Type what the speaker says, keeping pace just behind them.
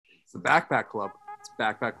It's the Backpack Club. It's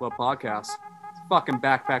Backpack Club Podcast. It's fucking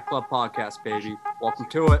Backpack Club Podcast, baby. Welcome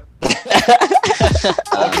to it.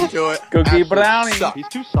 Welcome to it. Cookie Brownie. He's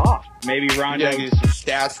too soft. Maybe Ron Yeah, does he's some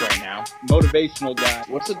stats right now. motivational guy.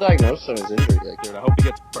 What's the diagnosis on his injury? Like, Dude, I hope he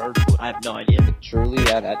gets bird flu. I have no idea. truly,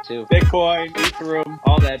 yeah, that too. Bitcoin, Ethereum,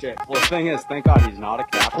 all that shit. Well, the thing is, thank God he's not a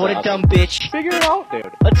capitalist. What a dumb bitch. Figure it out, dude.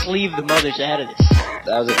 Let's leave the mothers out of this.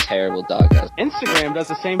 That was a terrible doghouse. Instagram does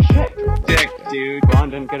the same shit. Dick, dude. Ron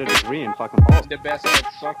didn't get a degree in fucking politics. The best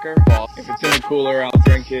at sucker. If it's in a cooler, I'll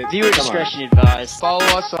drink it. Viewer discretion advised. Follow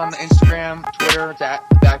us on Instagram, Twitter, it's at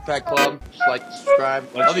the Backpack Club. Just like, subscribe.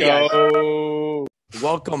 Let's Love you guys. go.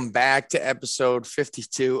 Welcome back to episode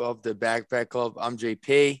 52 of the Backpack Club. I'm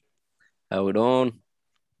JP. How it on?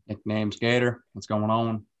 Nickname's Gator. What's going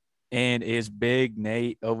on? And is Big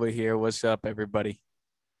Nate over here. What's up, everybody?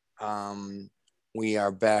 We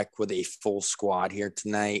are back with a full squad here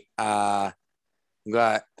tonight. We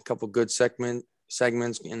got a couple good segments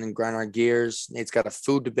and then grind our gears. Nate's got a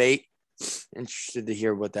food debate. Interested to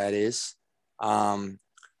hear what that is. And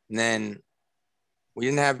then we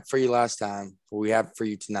didn't have it for you last time, but we have it for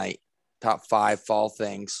you tonight. Top 5 fall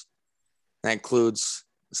things. That includes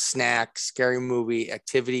snack, scary movie,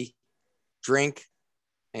 activity, drink,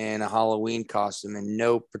 and a Halloween costume in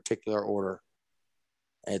no particular order.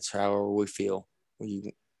 It's however we feel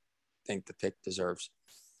we think the pick deserves.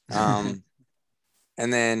 And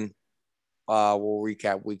then we'll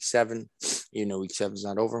recap week 7. You know, week 7 is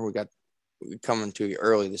not over. We're coming to you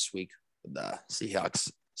early this week with the Seahawks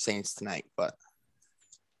Saints tonight, but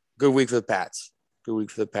good week for the Pats. Good week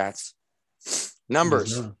for the Pats.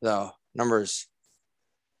 Numbers, though. Numbers.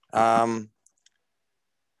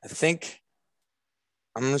 I think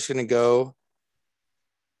I'm just going to go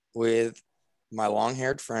with my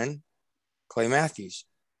long-haired friend, Clay Matthews.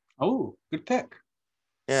 Oh, good pick.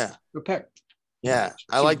 Yeah. Good pick. Yeah.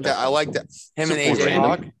 I like that. Him and AJ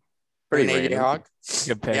Hawk. Pretty AJ random. Hawk.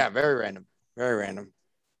 Good pick. Yeah, very random. Very random.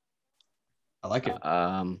 I like it.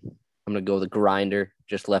 I'm gonna go with the grinder.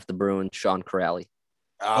 Just left the Bruins. Sean Corrali.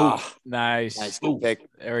 Oh, Nice. nice. Good pick.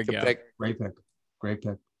 There we Good go. pick. Great pick. Great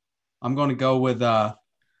pick. I'm going to go with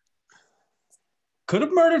could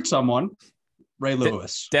have murdered someone. Ray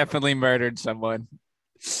Lewis. Definitely murdered someone.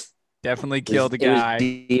 Definitely killed a It was guy.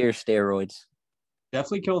 deer steroids.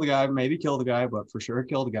 Definitely killed the guy. Maybe killed the guy, but for sure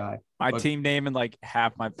killed the guy. My But- team name in like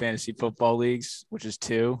half my fantasy football leagues, which is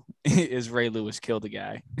 2, is Ray Lewis killed a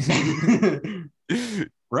guy.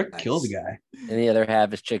 Rick Nice. killed the guy. And the other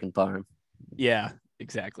half is chicken farm. Yeah,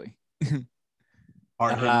 exactly.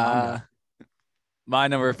 Hard hitting linebacker. My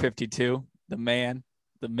number 52, the man,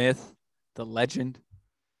 the myth, the legend,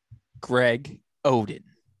 Greg Oden.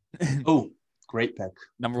 Oh, great pick.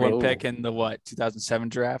 Number 1 Oh. pick in the 2007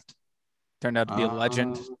 draft. Turned out to be a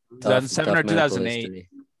legend. Uh, 2007 or Tough medical 2008. history.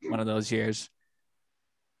 One of those years.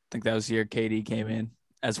 I think that was the year KD came in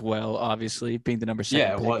as well, obviously, being the number 7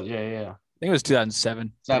 Yeah, pick. what? Yeah. I think it was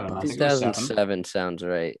 2007. 7. I think it was 7. 2007 sounds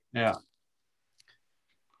right. Yeah.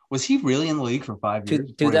 Was he really in the league for 5 years?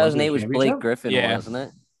 before he won the 2008 was Blake championship? Griffin, Yeah. wasn't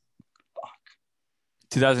it?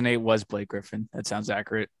 2008 was Blake Griffin. That sounds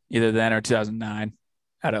accurate. Either then or 2009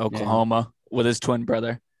 out of Oklahoma with his twin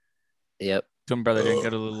brother. Yep. Twin brother didn't go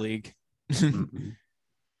to the league. Mhm.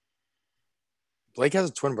 Blake has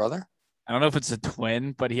a twin brother? I don't know if it's a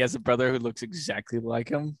twin, but he has a brother who looks exactly like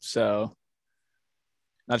him. So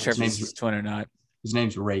not sure if His he's name's- his twin or not. His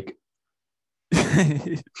name's Rake.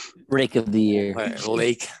 Rake of the year.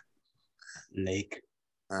 Lake. Lake.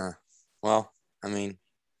 Well, I mean,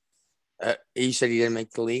 you said he didn't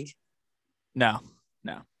make the league? No.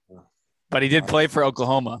 But he did play for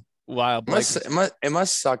Oklahoma while It Blake.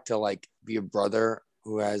 must suck to like be a brother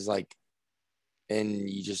who has like, and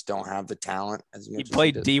you just don't have the talent as much. He as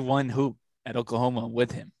played did. D1 hoop at Oklahoma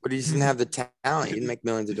with him. But he just didn't have the talent. He didn't make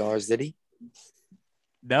millions of dollars, did he?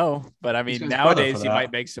 No, but I mean, He's his brother nowadays for he that.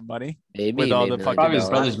 might make some money. Maybe With he all made the millions fucking of Probably his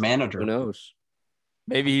dollars. brother's manager. Who knows?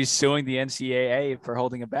 Maybe he's suing the NCAA for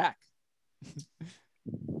holding it back.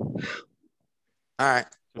 All right.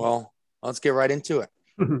 Well, let's get right into it.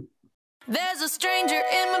 There's a stranger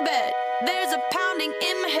in my bed. There's a pounding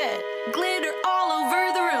in my head. Glitter all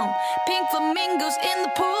over the room. Pink flamingos in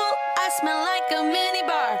the pool. I smell like a mini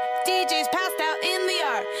bar. DJ's passed out in the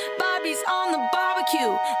yard. Bobby's on the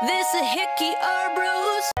barbecue. This a hickey or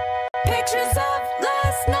bruise. Pictures of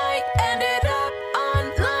last night ended up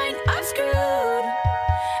online. I'm screwed.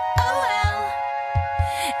 Oh well.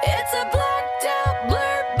 It's a blacked out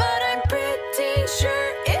blur, but I'm pretty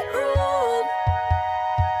sure it ruled.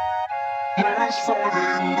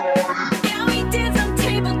 Yeah, we did some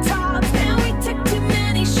tabletops, and we took too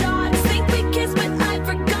many shots. Think we kissed, but I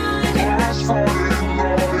forgot.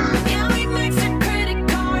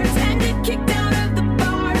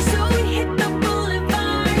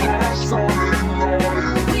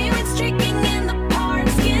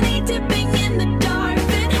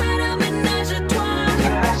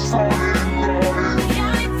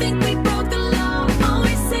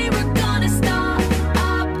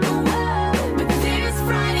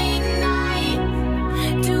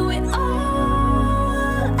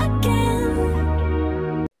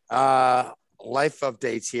 life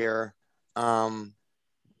updates here.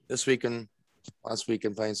 This weekend, last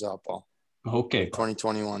weekend playing softball. Okay.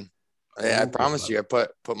 2021. I promise you, I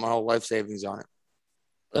put my whole life savings on it.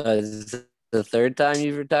 Is this the third time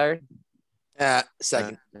you've retired? Yeah,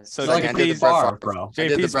 second. So Like I did the JP's, Brett Favre. bro. I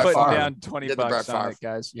did the JP's Brett putting Favre. down I 20 did the bucks Brett on Favre. it,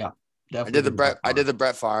 guys. Yeah, I definitely. did the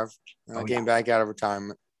Brett Favre. And I came back out of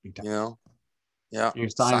retirement. You know. Yeah. You're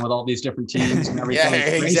signing with all these different teams and everything. Yeah,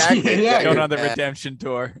 It's crazy. exactly. Yeah, Going on the redemption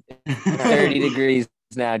tour. 30 degrees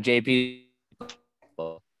now. JP.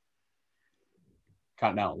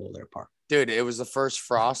 Cutting out a little there, Park. Dude, it was the first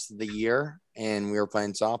frost of the year, and we were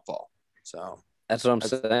playing softball. So That's what I'm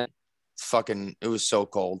saying. it was so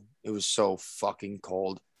cold. It was so fucking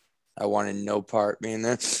cold. I wanted no part being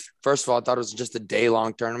there. First of all, I thought it was just a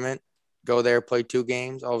day-long tournament. Go there, play 2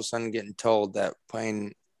 games. All of a sudden, getting told that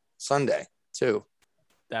playing Sunday too.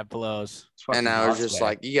 That blows. And I was just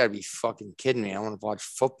like, you got to be fucking kidding me. I want to watch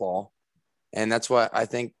football. And that's what I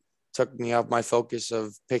think took me off my focus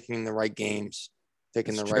of picking the right games,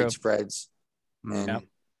 picking That's the true. right spreads. And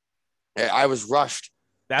Yeah. I was rushed.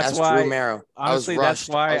 That's Ask why. Drew Merrow. Honestly, I was rushed. that's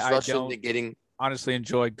why I I rushed don't into getting. honestly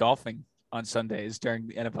enjoy golfing on Sundays during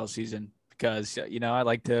the NFL season because I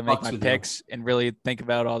like to make Fucks my with picks and really think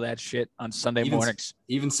about all that shit on Sunday mornings,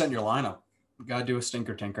 Even setting your lineup. You gotta do a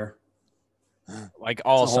stinker tinker. like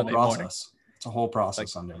all It's a whole Sunday process. mornings. It's a whole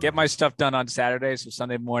process Sunday. Get my stuff done on Saturday, so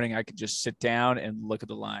Sunday morning I could just sit down and look at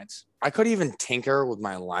the lines I could even tinker with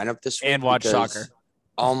my lineup this week and watch because soccer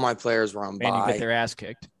all my players were on and get bye. their ass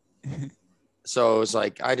kicked. So it was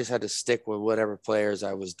like I just had to stick with whatever players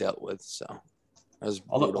I was dealt with. So it was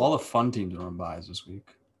brutal. all the fun teams are on buys this week.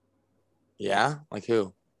 Yeah, like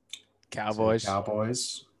who? Cowboys.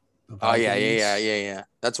 Cowboys. Oh yeah.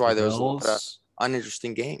 That's why there was a lot of Bills.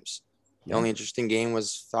 uninteresting games. The Yeah. only interesting game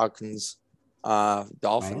was Falcons,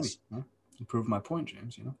 Dolphins. Miami. Yeah. Improve my point,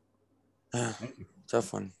 James. Thank you.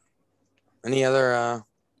 Tough one. Any other?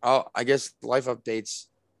 I guess life updates.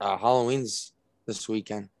 Halloween's this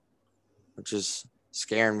weekend, which is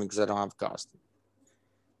scaring me because I don't have a costume.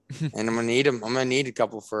 And I'm gonna need them. I'm gonna need a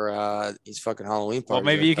couple for these fucking Halloween parties.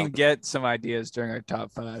 Well, maybe you can get some ideas during our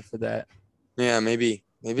top 5 for that. Yeah, maybe.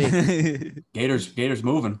 Gators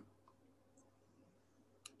moving.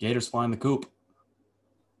 Gators flying the coop.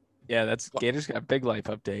 Yeah, that's Gators got a big life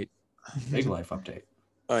update. Big life update.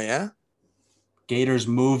 Oh yeah. Gators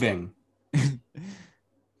moving.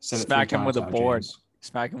 Smack him with a board.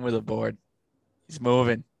 Smack him with a board. He's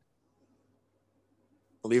moving.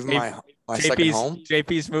 Leave my second home.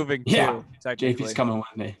 JP's moving Yeah. too. Technically. JP's coming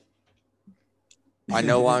with me. I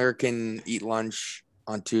no longer can eat lunch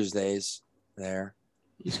on Tuesdays there.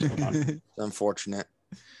 You still can. It's unfortunate.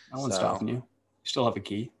 No one's So- stopping you. You still have a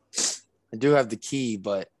key. I do have the key,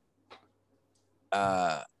 but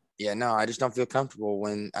yeah, no, I just don't feel comfortable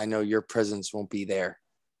when I know your presence won't be there.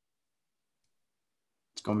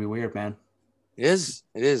 It's gonna be weird, man. It is.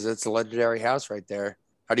 It's a legendary house right there.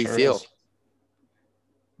 How do you Sure feel? is.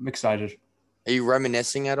 I'm excited. Are you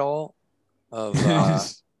reminiscing at all of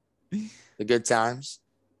the good times?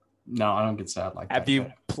 No, I don't get sad like that. Have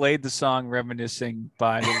you played the song "Reminiscing"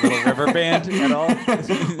 by the Little River Band at all?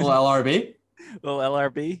 Little LRB? Little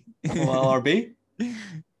LRB. Little LRB?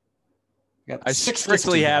 I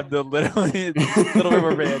strictly have the Little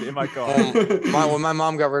River Band in my car. When my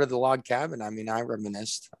mom got rid of the log cabin, I mean, I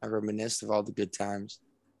reminisced. I reminisced of all the good times,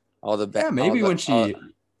 all the bad. Yeah, maybe when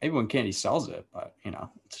Candy sells it, but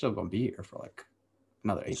it's still gonna be here for like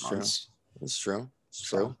another 8 months. It's true.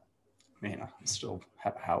 So, still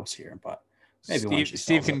have a house here, but maybe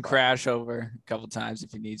Steve can crash over a couple times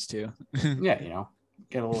if he needs to. Yeah,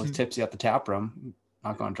 get a little tipsy at the tap room.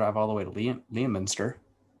 Not going to drive all the way to Leominster.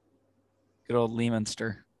 Good old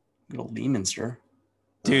Leominster. Good old Leominster.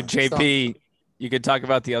 Dude, JP, you could talk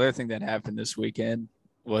about the other thing that happened this weekend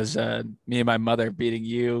was me and my mother beating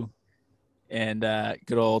you and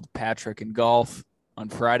good old Patrick in golf on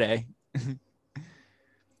Friday.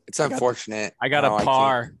 It's unfortunate. I got a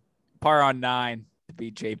par on 9 to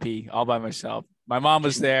beat JP all by myself. My mom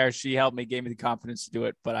was there. She helped me, gave me the confidence to do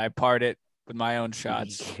it, but I parred it with my own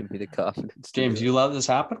shots. Give me the confidence. James, you let this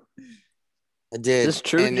happen? I did. Is this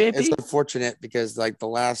true, and JP? it's unfortunate because like the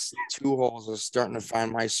last 2 holes was starting to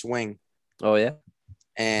find my swing. Oh yeah.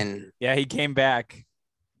 And yeah, he came back.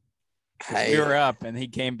 We were up and he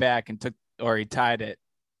came back and he tied it.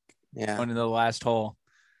 Yeah. Going into the last hole.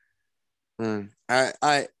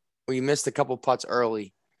 We missed a couple putts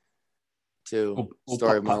early to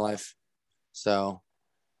story of my life. So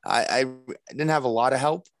I didn't have a lot of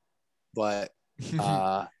help, but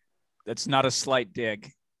that's not a slight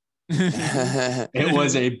dig. It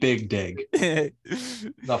was a big dig.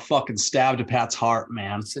 The fucking stab to Pat's heart,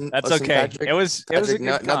 man. That's okay. Patrick, it was a good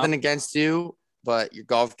nothing comp. against you, but your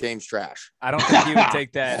golf game's trash. I don't think he would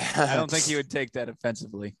take that. I don't think he would take that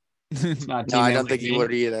offensively. It's not No, I don't like think he Gator.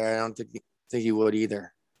 would either. I don't think he would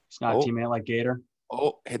either. It's not a teammate like Gator.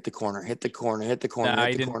 Oh, hit the corner, hit the corner, hit the corner, Nah,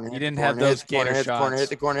 hit the he corner. didn't have those Gator hit the corner, shots. hit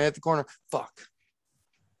the corner, hit the corner. Fuck.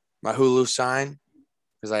 My Hulu sign,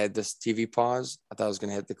 because I had this TV pause. I thought I was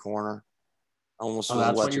gonna hit the corner. Almost. Oh,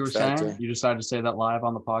 that's what you were saying? You decided to say that live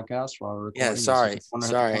on the podcast while we're recording? Yeah, sorry. Hit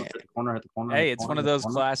the corner, hit the corner. Hey, it's one of those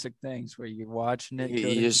classic things where you're watching it.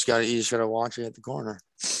 You just gotta watch it at the corner.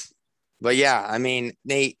 But yeah, I mean,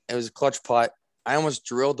 Nate, it was a clutch putt. I almost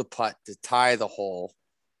drilled the putt to tie the hole.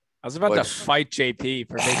 I was about to fight JP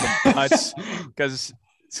for making putts because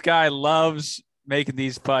this guy loves making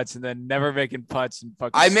these putts and then never making putts and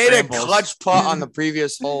fucking. I made scrambles. a clutch putt on the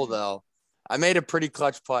previous hole, though. I made a pretty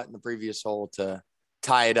clutch putt in the previous hole to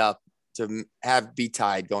tie it up, to be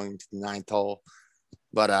tied going to the 9th hole.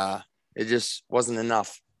 But it just wasn't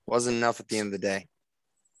enough. Wasn't enough at the end of the day.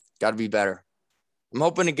 Got to be better. I'm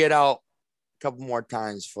hoping to get out a couple more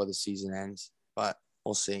times before the season ends, but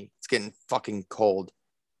we'll see. It's getting fucking cold.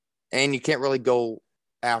 And you can't really go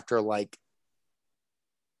after like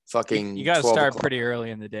fucking. You got to 12 start o'clock. pretty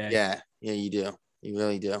early in the day. Yeah, you do. You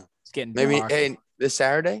really do. It's getting maybe dark. hey, this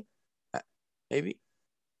Saturday, maybe.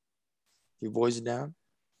 Your boys are down.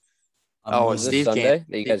 Was Steve this Sunday can't.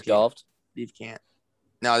 that you guys golfed? Steve can't.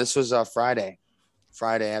 No, this was Friday.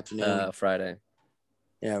 Friday afternoon. Friday.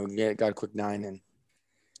 Yeah, we got a quick 9 in.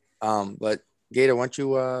 But Gator, why don't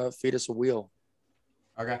you feed us a wheel?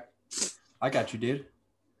 Okay. I got you, dude.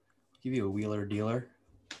 Give you a wheeler dealer.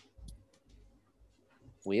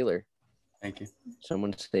 Wheeler. Thank you.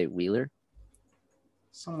 Someone say Wheeler.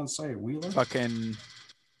 Someone say wheeler. Fucking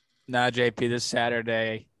JP. This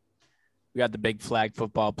Saturday, we got the big flag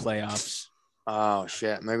football playoffs. Oh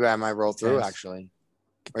shit! Maybe I might roll through Yes. actually.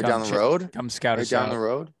 Right down the road. Come scout Right us down out. the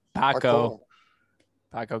road.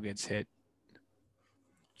 Paco gets hit.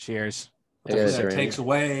 Cheers. That takes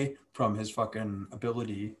away from his fucking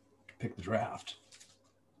ability to pick the draft.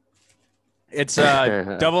 It's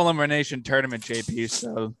a double elimination tournament, JP.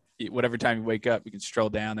 So whatever time you wake up, you can stroll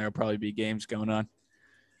down. There'll probably be games going on.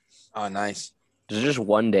 Oh, nice. Is it just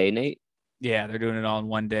one day, Nate? Yeah, they're doing it all in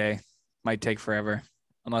one day. Might take forever,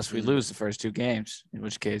 unless we lose the first 2 games, in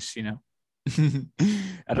which case, out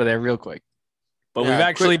of there real quick. But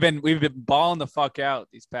we've been balling the fuck out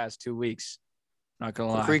these past 2 weeks. Not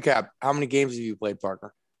gonna lie. Recap: how many games have you played,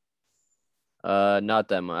 Parker? Not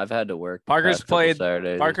that much. I've had to work. Parker's played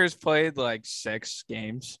Saturdays. like 6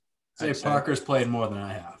 games. Say Parker's played more than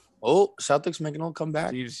I have. Oh, Celtics making a little comeback.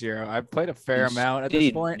 Steve 0. I've played a fair amount at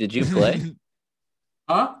this point. Did you play?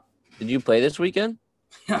 Huh? Did you play this weekend?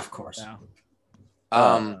 Yeah, of course.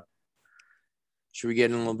 No. Should we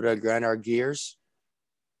get in a little bit of grind our gears?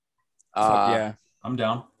 Yeah. I'm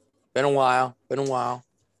down. Been a while,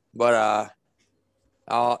 but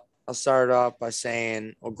I'll start off by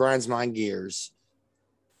saying what grinds my gears.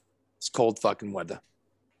 It's cold fucking weather.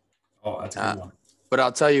 Oh, that's a good one. But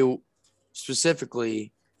I'll tell you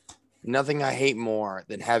specifically, nothing I hate more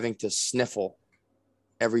than having to sniffle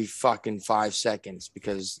every fucking 5 seconds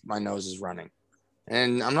because my nose is running.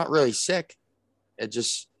 And I'm not really sick.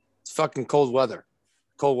 It's fucking cold weather.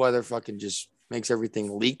 Cold weather fucking just makes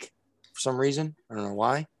everything leak for some reason. I don't know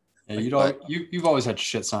why. Yeah, you've always had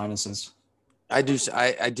shit sinuses. I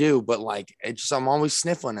do, but like I'm always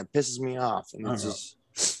sniffling. It pisses me off. And it's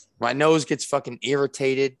just my nose gets fucking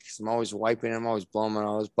irritated because I'm always wiping. I'm always blowing my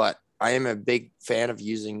nose. But I am a big fan of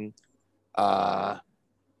using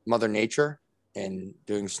Mother Nature and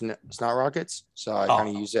doing snot rockets. So I kind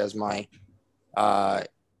of use it as my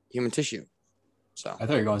human tissue. So I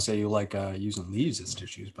thought you were going to say you like using leaves as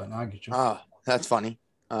tissues, but now I get you. Oh, that's funny.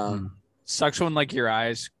 Sucks when like your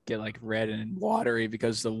eyes get like red and watery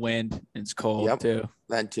because of the wind and it's cold too.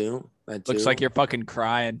 That too. Looks like you're fucking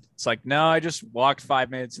crying. It's like, no, I just walked 5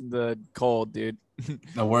 minutes in the cold, dude.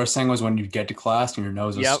 The worst thing was when you get to class and your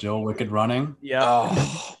nose is still wicked running. Yeah.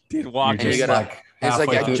 Oh, dude, walking. It's like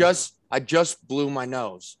I just blew my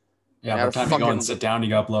nose. Yeah, by the time you go and sit down, you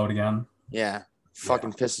got to blow it again. Yeah.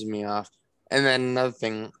 Fucking pisses me off. And then another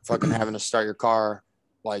thing, fucking having to start your car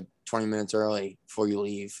like 20 minutes early before you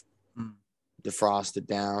leave. Defrost it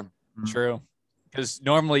down. True. Because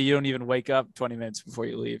normally you don't even wake up 20 minutes before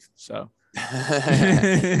you leave. So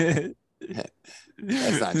that's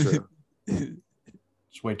not true.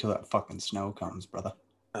 Just wait till that fucking snow comes, brother.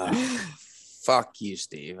 Fuck you,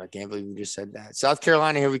 Steve. I can't believe you just said that. South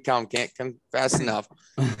Carolina, here we come. Can't come fast enough.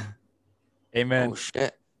 Amen. Oh,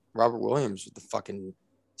 shit. Robert Williams with the fucking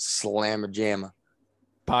Slammer jammer.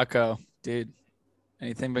 Paco, dude.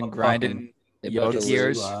 Anything been What grinding They your both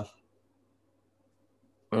gears?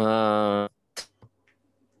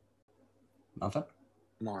 Nothing.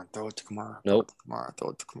 Come on, throw it to Kamara. Nope. Throw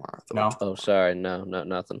it to Kamara. No. Oh, sorry. No,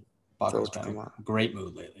 nothing. Paco's Throw it to been in Kamara. a great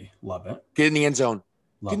mood lately. Love it. Get in the end zone.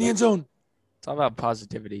 Love Get in the it. end zone. It's all about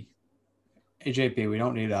positivity. Hey, JP, we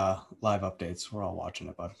don't need live updates. We're all watching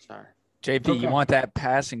it, bud. Sorry. JP, Okay. you want that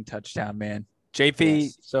passing touchdown, man. JP,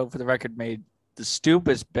 Yes. so for the record, made the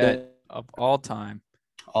stupidest bet of all time.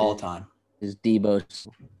 All time. Is Debo's.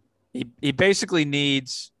 He basically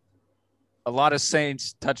needs a lot of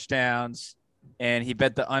Saints touchdowns, and he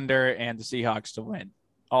bet the under and the Seahawks to win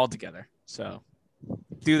all together. So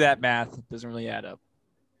do that math. It doesn't really add up.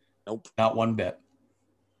 Nope. Not one bit.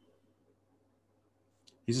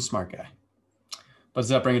 He's a smart guy. But does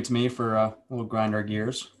that bring it to me for we'll grind our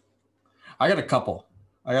gears? I got a couple,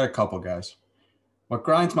 guys. What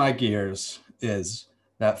grinds my gears is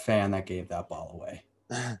that fan that gave that ball away.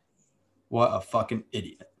 What a fucking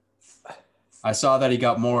idiot. I saw that he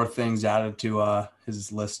got more things added to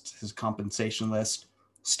his list, his compensation list.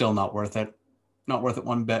 Still not worth it. Not worth it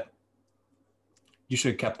one bit. You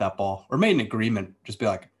should have kept that ball or made an agreement. Just be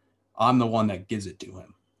like, I'm the one that gives it to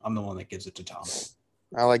him. I'm the one that gives it to Tom.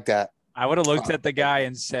 I like that. I would have looked at the guy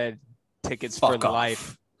and said, tickets for Fuck off.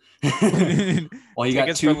 life. Well, you got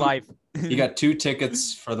Tickets two for life. You got 2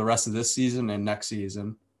 tickets for the rest of this season and next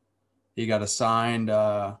season. You got assigned.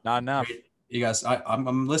 Not enough. You guys,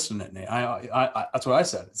 I'm listening, Nate. I that's what I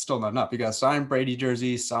said. It's still not enough. You got a signed Brady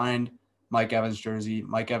jersey, signed Mike Evans jersey,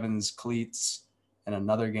 Mike Evans cleats, and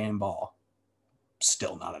another game ball.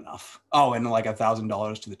 Still not enough. Oh, and like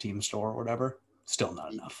 $1,000 to the team store or whatever. Still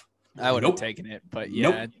not enough. I would have Nope. taken it, but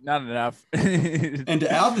yeah, not enough. And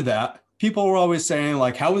to add to that, people were always saying,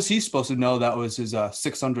 like, how was he supposed to know that was his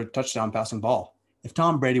 600 touchdown passing ball? If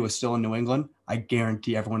Tom Brady was still in New England, I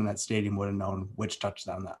guarantee everyone in that stadium would have known which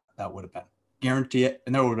touchdown that would have been. Guarantee it.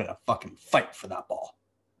 And there would have been a fucking fight for that ball.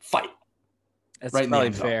 Fight. That's Right in the probably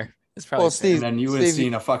end zone. fair. That's probably Well, fair. Steve, And then you would have Steve-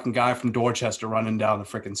 seen a fucking guy from Dorchester running down the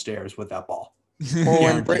freaking stairs with that ball. Well,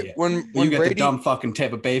 Guarantee it. when You get the Brady, dumb fucking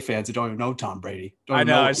Tampa Bay fans that don't even know Tom Brady. Don't I even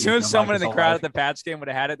know. what As he's soon been as someone like in the his whole crowd life. at the Pats game would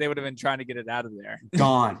have had it, they would have been trying to get it out of there.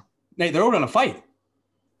 Gone. Nate, they're going to fight.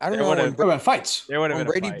 I don't There know would've- when, There would have been fights. There would have when been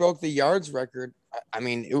a Brady fight. broke the yards record. I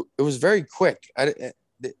mean, it was very quick. It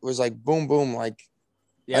was like boom, boom. Like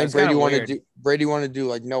Yeah, I it think was kinda Brady weird. wanted to do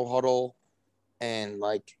like no huddle, and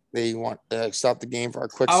like they want to stop the game for a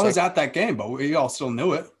quick. I was second. at that game, but we all still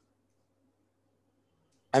knew it.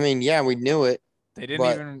 I mean, yeah, we knew it. They didn't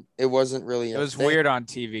but even. It wasn't really. It was weird on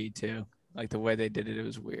TV too. Like the way they did it, it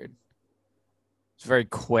was weird. It's very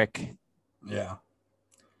quick. Yeah.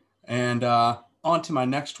 And on to my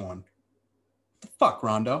next one. The fuck,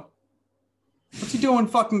 Rondo? What's he doing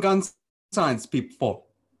fucking gun signs to people for?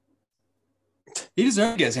 He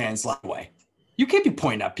deserves to get his hands slapped away. You can't be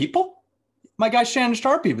pointing at people. My guy Shannon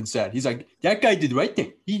Sharp even said, he's like, that guy did the right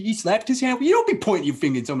thing. He slapped his hand. You don't be pointing your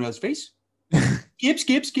finger in someone else's face. Skip.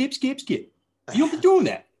 You don't be doing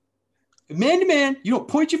that. Man to man, you don't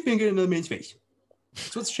point your finger in another man's face.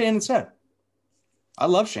 That's what Shannon said. I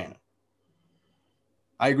love Shannon.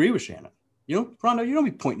 I agree with Shannon. You know, Rondo, you don't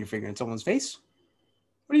be pointing your finger in someone's face.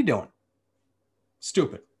 What are you doing?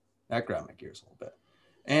 Stupid. That grabbed my gears a little bit.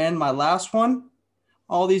 And my last one,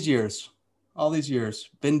 all these years,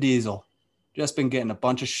 Vin Diesel just been getting a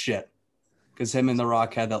bunch of shit because him and The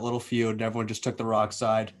Rock had that little feud and everyone just took The Rock's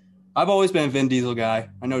side. I've always been a Vin Diesel guy.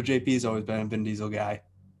 I know JP's always been a Vin Diesel guy.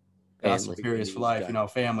 Fast and Furious for life, you know,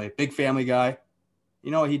 family, big family guy.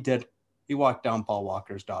 You know what he did? He walked down Paul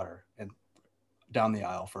Walker's daughter and down the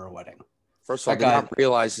aisle for a wedding. First of all, I did not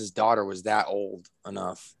realize his daughter was that old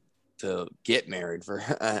enough to get married for.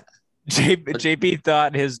 JP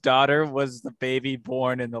thought his daughter was the baby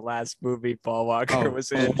born in the last movie Paul Walker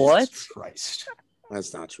was in. What? Christ.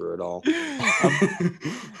 That's not true at all.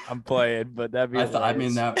 I'm playing, but that'd be. I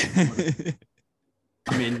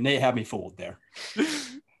mean, Nate had me fooled there.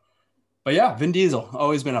 But yeah, Vin Diesel,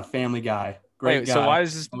 always been a family guy. Great Wait, guy. so why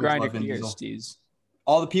is this Always grinding loved Vin gears, Diesel. Steez?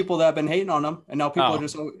 All the people that have been hating on him, and now people Oh. are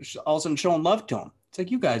just all of a sudden showing love to him. It's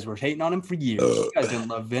like you guys were hating on him for years. You guys didn't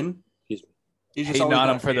love Vin. He's just Hating always on been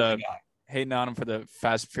him a for family the guy. hating on him for the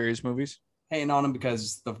Fast and Furious movies. Hating on him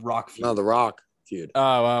because the Rock feud. No, The Rock feud.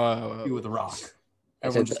 Oh, Feud with the Rock. I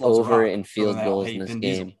Everyone said just loves The over Rock, in so field they all goals hate in this Vin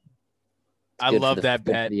Diesel. game. I Good for love the- that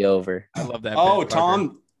good for bet. the over. I love that. Oh, bet,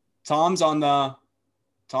 Parker.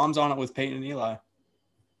 Tom's on it with Peyton and Eli.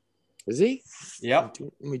 Is he? Yep.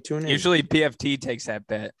 Let me tune in. Usually PFT takes that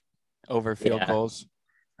bet over field Yeah. goals.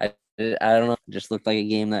 I don't know. It just looked like a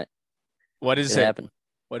game that What is could it? happen.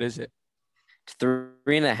 What is it?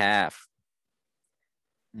 3.5,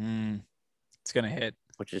 It's gonna hit.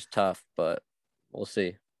 which is tough, but we'll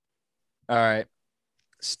see. All right,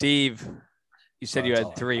 Steve. You said you that's had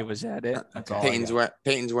all I 3. got. Was that it? That's all I got.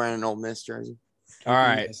 Peyton's wearing an Ole Miss jersey. All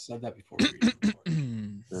right. I said that before.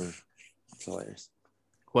 It's hilarious.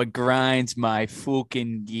 What grinds my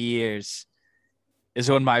fucking gears is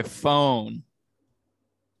when my phone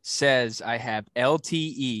says I have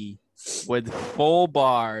LTE with full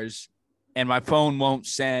bars and my phone won't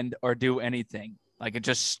send or do anything. Like it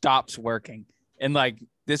just stops working. And like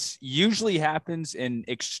this usually happens in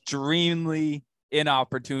extremely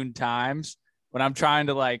inopportune times when I'm trying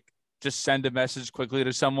to like just send a message quickly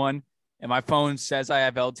to someone and my phone says I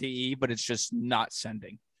have LTE, but it's just not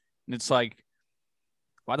sending. And it's like,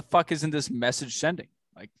 why the fuck isn't this message sending?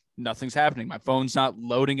 Like nothing's happening. My phone's not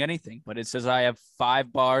loading anything, but it says I have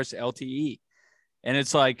 5 bars LTE. And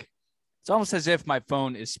it's like, it's almost as if my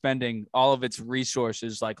phone is spending all of its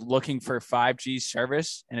resources like looking for 5G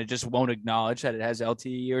service and it just won't acknowledge that it has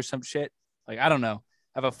LTE or some shit. Like, I don't know.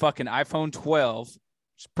 I have a fucking iPhone 12.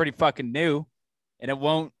 It's pretty fucking new. And it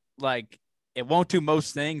won't do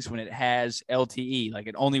most things when it has LTE. Like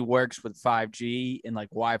it only works with 5G and like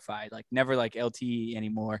Wi-Fi, like never like LTE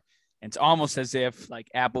anymore. And it's almost as if like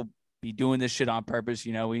Apple be doing this shit on purpose.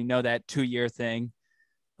 You know, we know that 2-year thing,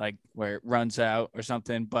 like where it runs out or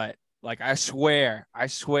something. But like, I swear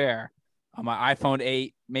on my iPhone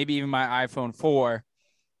 8, maybe even my iPhone 4,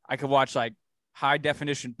 I could watch like high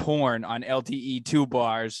definition porn on LTE 2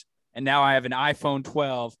 bars. And now I have an iPhone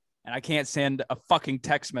 12 and I can't send a fucking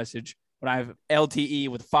text message when I have LTE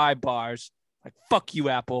with 5 bars. Like, fuck you,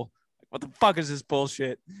 Apple. Like, what the fuck is this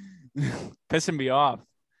bullshit? Pissing me off.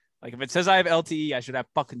 Like, if it says I have LTE, I should have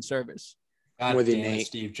fucking service. God With you, damn it, Nate.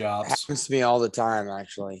 Steve Jobs. Happens to me all the time,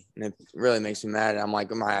 actually. And it really makes me mad. I'm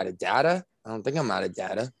like, am I out of data? I don't think I'm out of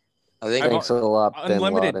data. I think Thanks a lot, Bin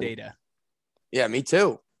Unlimited Laden. data. Yeah, me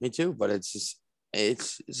too. But it's just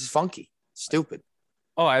funky. Stupid.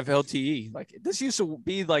 Oh, I have LTE. Like, this used to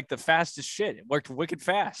be like the fastest shit. It worked wicked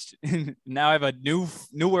fast. Now I have a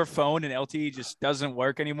newer phone and LTE just doesn't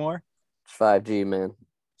work anymore. It's 5G, man.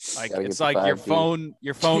 Like, Gotta it's get like the your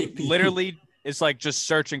 5G. phone literally is like just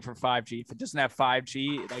searching for 5G. If it doesn't have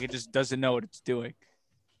 5G, like it just doesn't know what it's doing.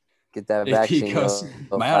 Get that If he vaccine. goes,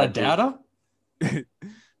 though, am I out of 5G. data?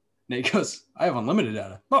 Nate goes, I have unlimited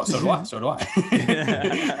data. Oh, so do I. So do I.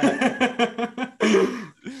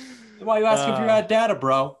 Why are you asking if you're out of data,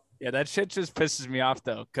 bro? Yeah, that shit just pisses me off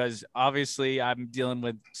though, because obviously I'm dealing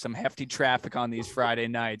with some hefty traffic on these Friday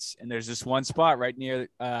nights, and there's this one spot right near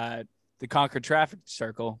the Concord traffic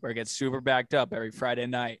circle where it gets super backed up every Friday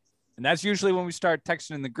night, and that's usually when we start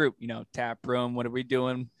texting in the group. You know, tap room, what are we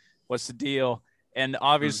doing? What's the deal? And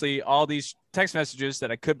obviously, all these text messages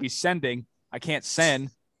that I could be sending, I can't send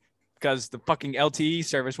because the fucking LTE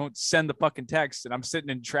service won't send the fucking text, and I'm sitting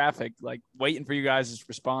in traffic like waiting for you guys'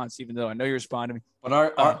 response, even though I know you're responding. But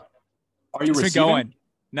are you It's been receiving? going.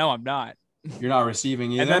 No, I'm not. You're not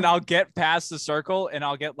receiving either. And then I'll get past the circle and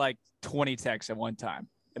I'll get like 20 texts at one time.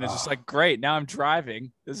 And it's just like, great. Now I'm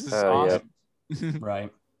driving. This is awesome. Right.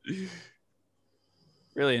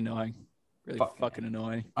 Really annoying. Really fucking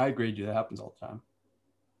annoying. I agree with you. That happens all the time.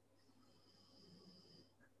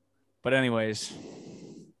 But anyways,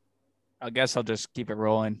 I guess I'll just keep it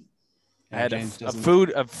rolling. I had James a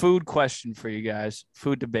doesn't- food question for you guys,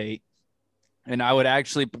 food debate. And I would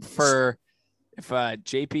actually prefer if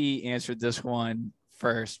JP answered this one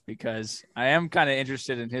first, because I am kind of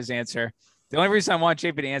interested in his answer. The only reason I want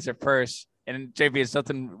JP to answer first, and JP, it's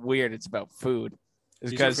nothing weird, it's about food,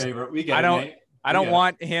 is because I don't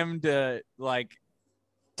want him to like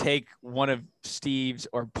take one of Steve's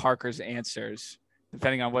or Parker's answers,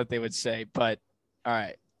 depending on what they would say. But all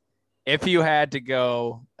right, if you had to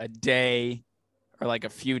go a day or like a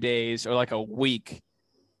few days or like a week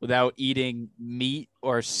without eating meat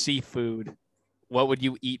or seafood, what would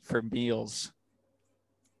you eat for meals?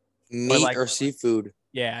 Meat or seafood?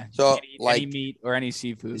 Yeah. So any meat or any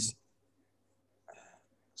seafood.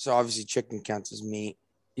 So obviously chicken counts as meat.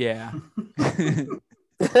 Yeah.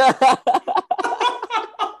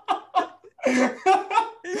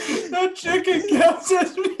 No chicken counts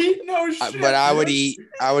as meat. No shit. But I would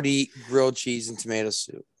eat grilled cheese and tomato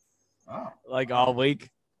soup. Oh. Like all week?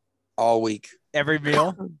 All week. Every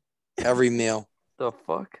meal? Every meal. The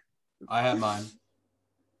fuck? I have mine.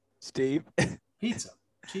 Steve? Pizza.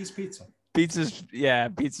 Cheese pizza. Pizza's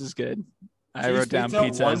good. I Cheese wrote down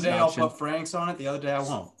pizza One as day an I'll option. put Frank's on it. The other day I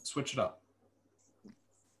won't. Switch it up.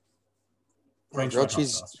 Frank's Grilled red hot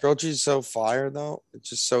cheese. sauce. Grilled cheese is so fire though. It's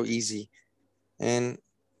just so easy, and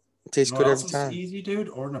it tastes You know good what every else is time. easy, dude?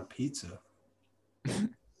 Ordering a pizza.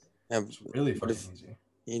 Yeah, Really what fucking if easy.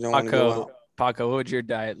 you don't want to go out? Paco, what would your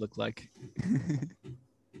diet look like? Be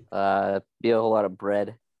a whole lot of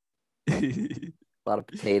bread, a lot of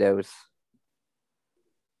potatoes.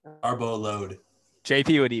 Carbo load.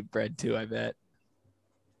 JP would eat bread too, I bet.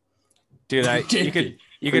 Dude, JP.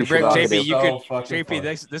 you could Pretty rip sure JP. You so could fucking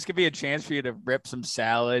JP. This could be a chance for you to rip some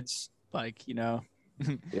salads, like Yeah,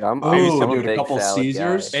 Ooh, I'm a dude, a big couple salad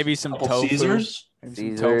Caesars. guy. maybe some Couple tofu. Caesars. Maybe some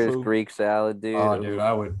Caesars, tofu. Greek salad, dude. Oh, dude,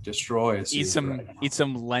 I would destroy a Caesar. right now. Eat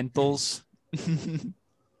some lentils. Ooh, a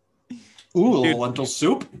Dude. little lentil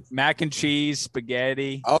soup. Mac and cheese,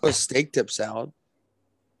 spaghetti. Oh, a steak tip salad.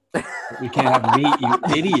 We can't have meat, you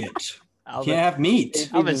idiot. You can't have meat.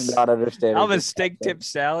 JP does not understand. I'll have a steak tip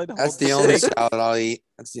salad. That's the Hold only steak. salad I'll eat.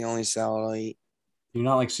 That's the only salad I'll eat. You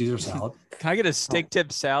not like Caesar salad? Can I get a steak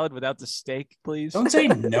tip salad without the steak, please? Don't say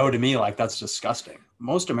no to me like that's disgusting.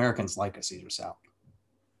 Most Americans like a Caesar salad.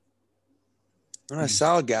 I'm not a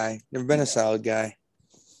salad guy. Never been a salad guy.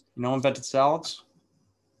 You know who invented salads?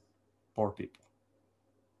 Poor people.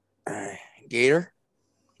 Gator?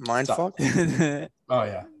 Mindfuck? Oh,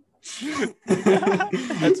 yeah.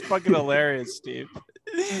 That's fucking hilarious, Steve.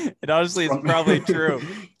 It honestly is probably true.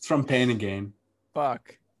 It's from Pain and Gain.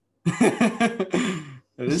 Fuck. It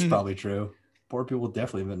is probably true. Poor people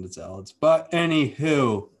definitely invented salads. But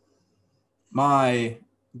anywho, my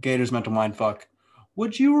Gators mental mind fuck.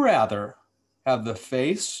 Would you rather have the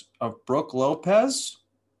face of Brooke Lopez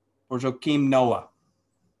or Joakim Noah?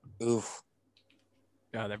 Oof.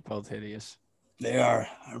 God, they're both hideous. They are.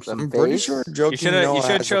 I'm pretty sure Joakim Noah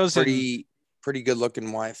has chosen, a pretty good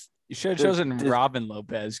looking wife. You should have chosen Robin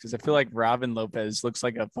Lopez because I feel like Robin Lopez looks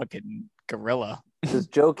like a fucking gorilla. Does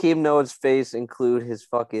Joakim Noah's face include his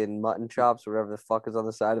fucking mutton chops or whatever the fuck is on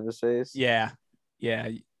the side of his face? Yeah.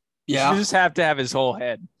 You just have to have his whole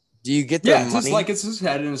head. Do you get that money? money? Like it's his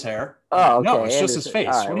head and his hair. Oh, okay. No, it's just his face.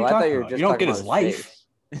 Right, what are you talking about? You don't get his life.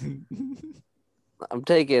 I'm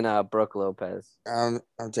taking Brooke Lopez. I'm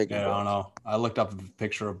taking. I don't know. I looked up a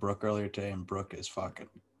picture of Brooke earlier today, and Brooke is fucking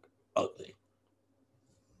ugly.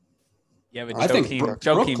 Yeah, but I think Brooke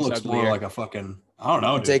looks uglier. more like a fucking. I don't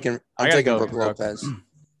know. I'm taking Brooke Lopez. It's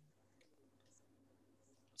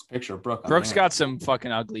a picture of Brooke. Brooke's got some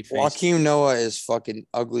fucking ugly face. Joakim Noah is fucking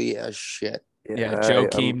ugly as shit. Yeah,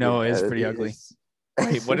 Joakim Noah is pretty ugly.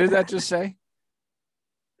 Wait, what did that just say?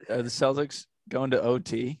 The Celtics going to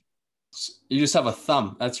OT? You just have a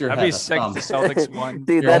thumb. That's your That'd head. be sick. The Celtics won.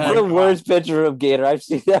 Dude, that's the worst picture of Gator. I've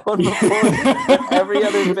seen that one before. Every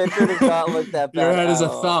other picture does not look that bad. Your head is a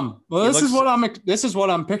thumb. Well, this is what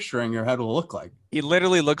I'm picturing your head will look like. He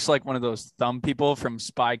literally looks like one of those thumb people from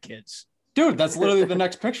Spy Kids. Dude, that's literally the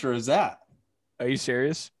next picture is that. Are you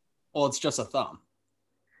serious? Well, it's just a thumb.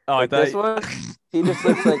 Oh, I thought this one, he just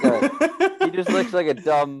looks like a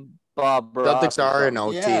dumb Bob Ross. Celtics are an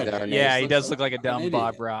OT. Yeah, he does look like a dumb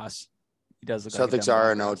Bob Ross. He does look Celtics like a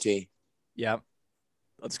are an OT. Yep.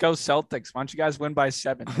 Let's go Celtics. Why don't you guys win by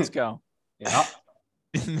 7? Let's go. Yeah.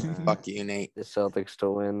 Fuck you, Nate. The Celtics to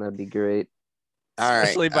win. That'd be great. All right.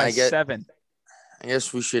 Especially by 7. I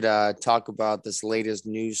guess we should talk about this latest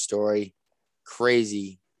news story.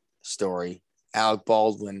 Crazy story. Alec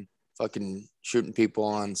Baldwin fucking shooting people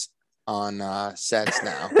on sets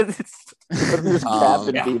now.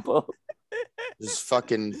 Capping people. Just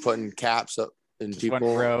fucking putting caps up in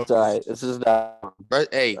people. Sorry, this is not. But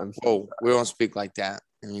hey, whoa, we don't speak like that.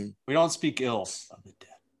 I mean, we don't speak ill of the dead.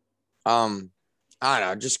 I don't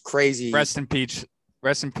know, just crazy. Rest in peace,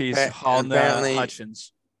 Halna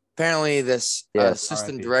Hutchins. Apparently, this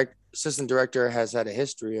assistant director has had a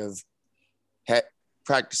history of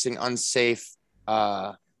practicing unsafe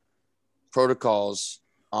protocols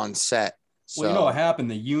on set. So, well, you know what happened?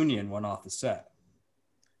 The union went off the set.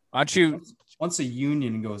 Why don't you? Once the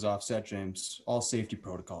union goes off set, James, all safety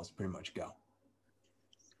protocols pretty much go.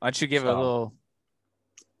 Why don't you give a little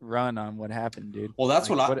run on what happened, dude? Well, that's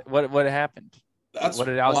what happened. What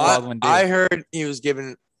did Alec Baldwin do? I heard he was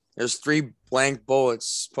given. There's 3 blank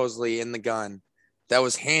bullets supposedly in the gun that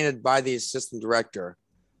was handed by the assistant director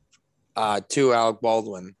to Alec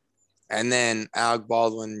Baldwin, and then Alec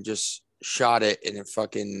Baldwin just shot it, and it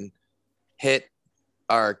fucking hit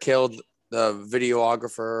or killed the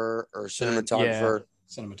videographer or cinematographer.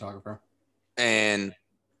 Cinematographer. And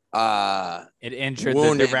it injured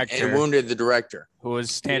the director. It wounded the director, who was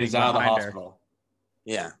standing out of the behind her. hospital.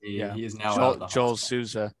 Yeah. He is now out of the Joel hospital.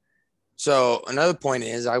 Souza. So another point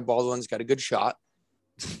is Alec Baldwin's got a good shot.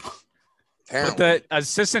 But the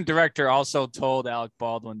assistant director also told Alec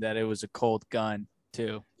Baldwin that it was a cold gun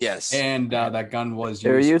too. Yes. And that gun was used.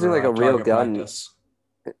 They were using for, like a real target gun. practice.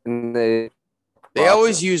 And they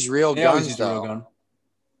always use real guns, though. Real gun.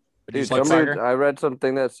 Dude, say, I read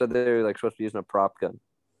something that said they were like supposed to be using a prop gun.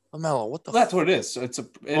 Mello, what the? That's what it is. It's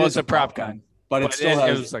a prop gun, but it still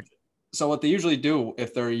has. It was like, So what they usually do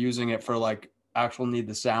if they're using it for like actual need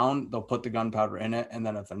the sound, they'll put the gunpowder in it, and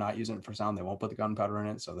then if they're not using it for sound, they won't put the gunpowder in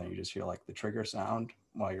it. So then you just hear like the trigger sound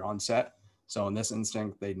while you're on set. So in this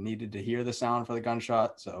instinct, they needed to hear the sound for the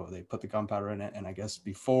gunshot, so they put the gunpowder in it. And I guess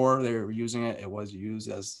before they were using it, it was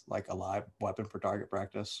used as like a live weapon for target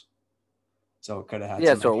practice. So it could have had.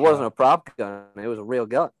 Yeah, so it wasn't a prop gun; it was a real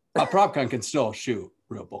gun. A prop gun can still shoot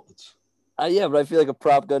real bullets. Yeah, but I feel like a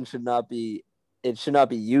prop gun should not be. It should not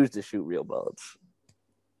be used to shoot real bullets.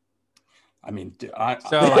 I mean, I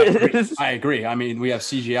So- agree. I mean, we have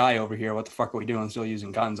CGI over here. What the fuck are we doing? Still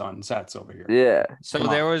using guns on sets over here? Yeah. so Come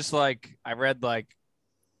there on. was like, I read like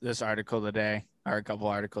this article today, or a couple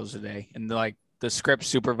articles today, and like the script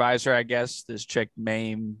supervisor, I guess, this chick,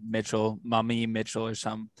 Mummy Mitchell or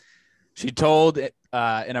something, she told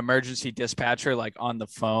an emergency dispatcher, like on the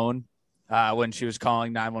phone, when she was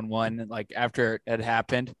calling 911, like after it had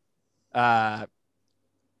happened,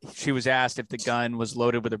 she was asked if the gun was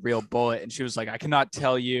loaded with a real bullet, and she was like, I cannot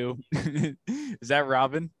tell you. Is that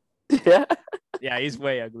Robin? Yeah. Yeah, he's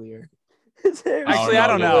way uglier. Actually, Actually, I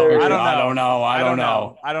don't know. I don't know. I don't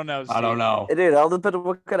know. I don't know. Dude, all depends on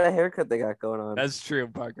what kind of haircut they got going on. That's true,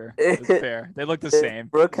 Parker. That's fair. They look the same.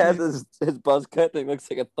 Brooke has his buzz cut that looks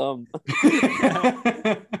like a thumb.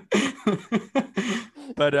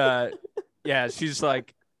 But yeah, she's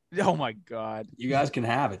like, oh my God. You guys can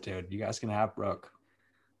have it, dude. You guys can have Brooke.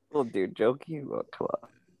 Oh, dude, Joakim, come on.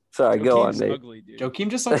 Sorry, go on, Joaquin's Nate. ugly, dude. Joakim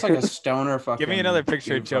just looks like a stoner fucking. Give me another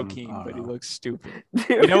picture of dude from- Joaquin, but he know. looks stupid. Dude,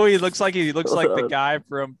 You know what he looks like? He looks like the guy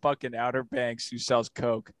from fucking Outer Banks who sells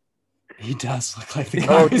coke. He does look like the guy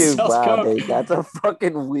Oh, who dude, sells wow, coke. Nate, that's a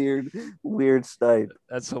fucking weird snipe.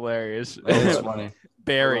 That's hilarious. That is funny.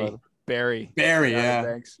 Barry. Barry, Outer yeah.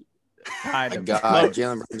 Banks. Kind My of. God, Low-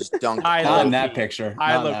 Jalen Brown just dunked. High Not low in that key. picture.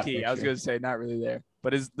 High Not in low that key. I was picture. gonna say not really there,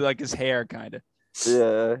 but his hair kind of.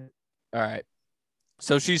 Yeah. All right.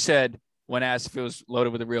 So she said, when asked if it was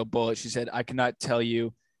loaded with a real bullet, she said, I cannot tell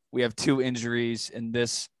you. We have 2 injuries in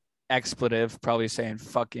this expletive, probably saying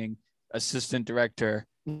fucking assistant director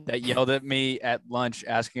that yelled at me at lunch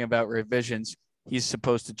asking about revisions. He's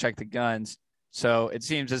supposed to check the guns. So it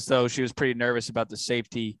seems as though she was pretty nervous about the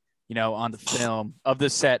safety, on the film of the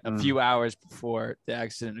set a few hours before the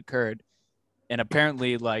accident occurred. And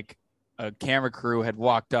apparently, like, a camera crew had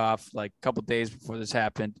walked off like a couple days before this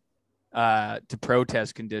happened to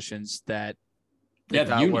protest conditions that they Yeah, the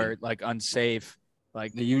thought union. were like unsafe,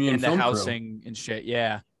 like The union in the film crew. housing and shit.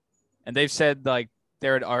 Yeah. And they've said like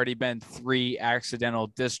there had already been 3 accidental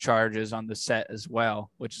discharges on the set as well,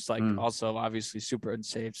 which is like also obviously super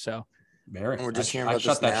unsafe. So Very. And we're just hearing I about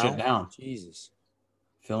shut this that now? shit down. Jesus.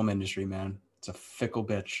 Film industry, man. It's a fickle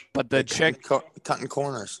bitch. but the chick, cutting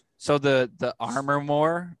corners. so the armor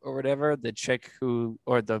more or whatever, the chick who,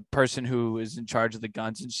 or the person who is in charge of the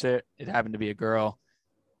guns and shit, it happened to be a girl.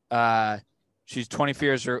 She's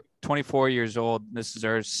 24 years old. This is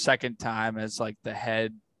her second time as like the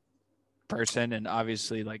head person. And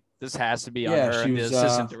obviously like this has to be on her and the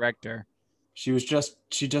assistant director. She just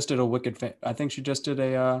did a wicked. I think she just did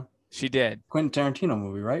a She did. Quentin Tarantino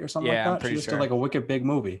movie, right, or something Yeah, I'm like that. pretty She just sure. did like a wicked big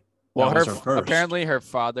movie. Well, That was her first. apparently her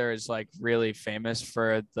father is like really famous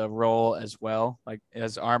for the role as well, like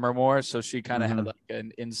as Armor Moore. So she kind of had like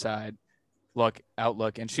an inside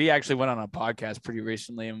outlook, and she actually went on a podcast pretty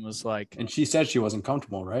recently and was like, And she said she wasn't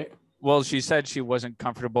comfortable, right? well, she said she wasn't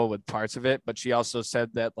comfortable with parts of it, but she also said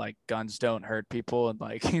that like guns don't hurt people and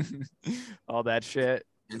like all that shit.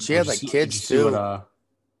 And she had like Did you kids see too.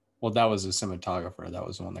 Well, that was a cinematographer. That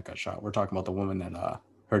was the one that got shot. We're talking about the woman that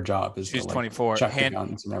her job is She's to, like, 24. check the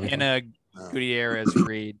guns and everything. Hannah Gutierrez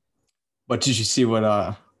Reed. But did you see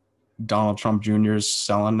what Donald Trump Jr. is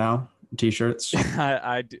selling now? T-shirts.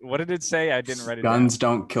 What did it say? I didn't write it Guns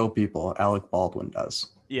down. don't kill people. Alec Baldwin does.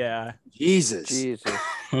 Yeah, Jesus.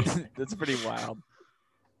 that's pretty wild.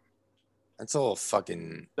 That's a little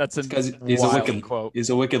fucking. That's a Because he's a wild wicked quote. He's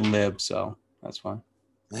a wicked lib, so that's fine.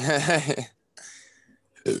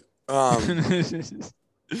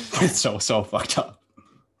 It's so fucked up.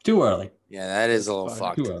 Too early. Yeah, that is a little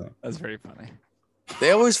fucked. Too early. That's very funny.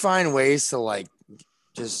 They always find ways to like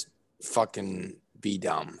just fucking be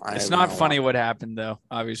dumb. It's not funny what happened though.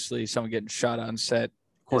 Obviously, someone getting shot on set.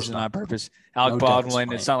 Of course not not. on purpose. Alec No Baldwin.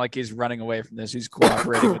 deaths, It's not like he's running away from this. He's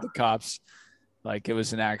cooperating with the cops. Like it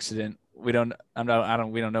was an accident. We don't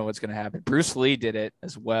know what's gonna happen. Bruce Lee did it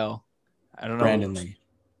as well. I don't know. Brandon Lee.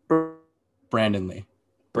 Brandon Lee.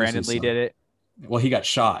 Brandon Lee did it. Well, he got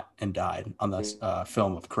shot and died on the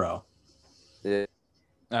film with Crow. Yeah.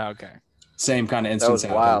 Oh, okay. Same kind of That was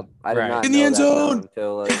instance wild. happened. I did Right. not In the know end that sound zone.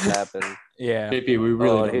 until it happened. Yeah. JP, we really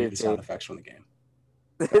Oh, don't need here's the sound JP. effects from the game.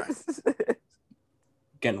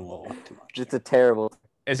 Getting a little too much. It's a terrible.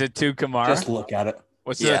 Is it to Kamara? Just look at it.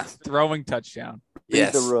 What's Yeah. the throwing touchdown? Read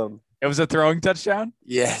Yes. the room. It was a throwing touchdown?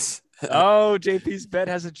 Yes. Oh, JP's bet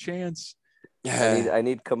has a chance. I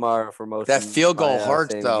need Kamara for most. That of field goal my,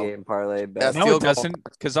 hurts, same though. Game parlay That bet. No, field it goal- doesn't,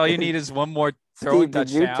 because all you need is one more throwing Steve, did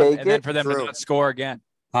you touchdown, take and then it? for them True. to not score again.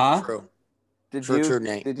 Huh? True. Did True, you? true,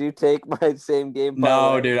 Nate. Did you take my same game No,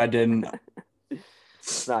 parlay? dude, I didn't.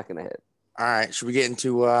 It's not gonna hit. All right. Should we get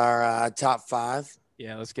into our top 5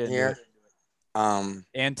 Yeah, let's get into here? it.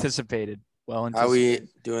 Anticipated. Well How we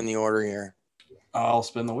anticipated. doing the order here? I'll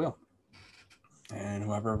spin the wheel, and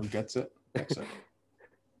whoever gets it, gets it.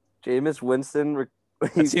 Jameis Winston.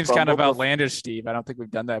 That seems kind of outlandish, Steve. I don't think we've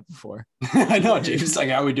done that before. I know, James. Like,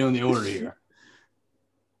 how are we doing the order here?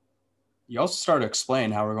 You also started to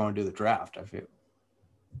explain how we're going to do the draft. I feel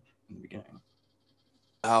in the beginning.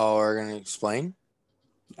 Oh, we're gonna explain.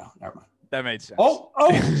 No, never mind. That made sense.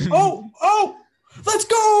 Oh! Let's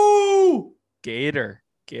go! Gator.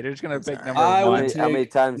 Gator's gonna pick number I one. would How many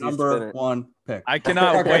take times you number spin it? 1 pick. I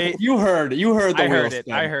cannot Okay, wait. You heard it. You heard the I wheel heard it.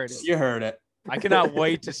 spin. I heard it. You heard it. I cannot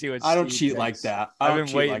wait to see what I don't Steve cheat like picks. that. I I've don't been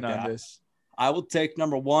cheat waiting like on that. this. I will take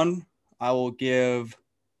number 1. I will give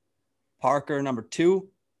Parker number 2,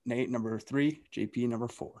 Nate number 3, JP number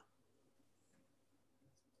 4.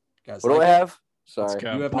 Guys, What do I have? Let's Sorry.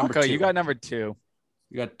 go. You have number Paco, 2. you got number 2.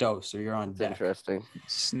 You got dose, so you're on That's deck. interesting.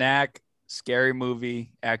 Snack, scary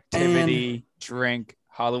movie, activity, drink,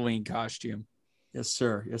 Halloween costume. Yes,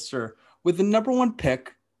 sir. Yes, sir. With the number 1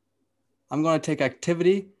 pick, I'm going to take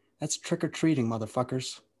activity. That's trick or treating,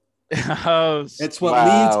 motherfuckers. Oh, It's what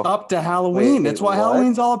Wow. leads up to Halloween. Wait, That's what what?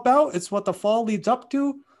 Halloween's all about. It's what the fall leads up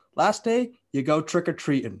to. Last day, you go trick or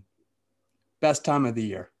treating. Best time of the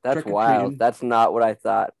year. That's Trick or wild. treating That's not what I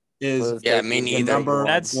thought. is was Yeah, taking me the neither. number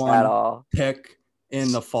That's- one at all. pick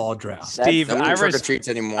in the fall draft. Steve, No I, trick or treats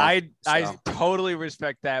anymore. I so. totally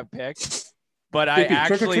respect that pick, but I Dude, trick or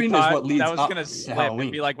actually treating is thought what leads that was up gonna to slip Halloween.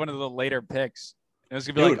 and be like one of the later picks. It was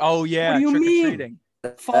gonna be Dude, like, oh yeah, what do you trick mean? or treating.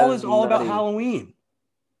 Fall That is all about nutty. Halloween.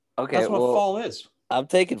 Okay, That's what well, fall is. I'm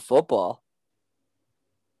taking football.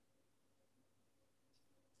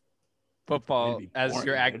 Football That'd be as boring,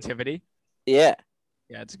 your dude. activity. Yeah,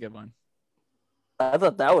 Yeah, it's a good one. I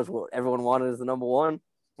thought that was what everyone wanted as the number 1.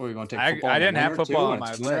 What are you going to take? I- Football I in the didn't have winter, football too, on and my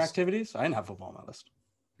it's junior list. activities. I didn't have football on my list.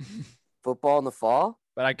 Football in the fall.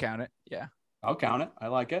 But I count it. Yeah, I'll count it. I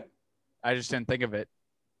like it. I just didn't think of it.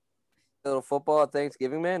 A little football at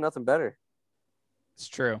Thanksgiving, man. Nothing better. It's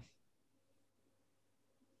true.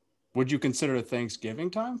 Would you consider Thanksgiving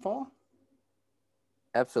time fall?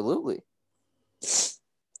 Absolutely.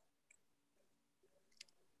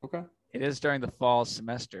 Okay. It is during the fall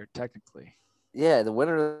semester, technically. Yeah, the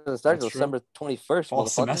winter doesn't start That's until true. December 21st. Fall motherfucker.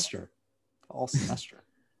 semester. Fall semester.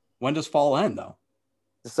 When does fall end, though?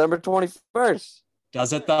 December 21st.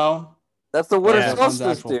 Does it, though? That's the winter Yeah. When's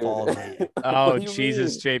solstice, actual dude. fall date? Oh, What do you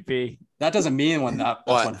Jesus, JP. That doesn't mean when that's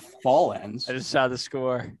What? when fall ends. I just saw the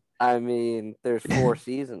score. I mean, there's 4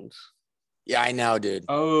 seasons. Yeah, I know, dude.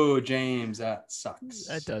 Oh, James, that sucks.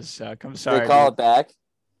 That does suck. I'm They sorry. call dude. it back.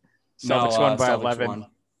 Celtics won by Celtics 11. won.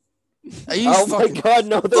 Are you Oh fucking? my God,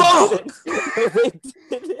 no, they Fuck! didn't.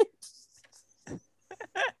 They didn't.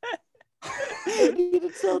 I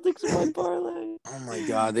needed Celtics in my parlay. Oh my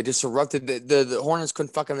god, they just erupted. The Hornets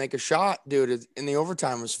couldn't fucking make a shot, dude. In the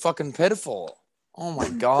overtime it was fucking pitiful. Oh my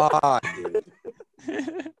god, dude.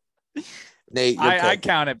 Nate, your I pick.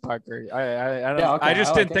 count it, Parker. I don't. Yeah, okay, I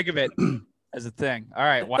just I didn't like think of it as a thing. All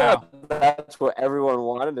right. Wow. That's what everyone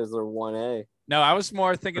wanted is their 1A. No, I was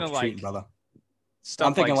more thinking of Trick or treating, like brother. stuff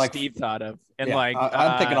I'm thinking like like- Steve thought of, and Yeah, like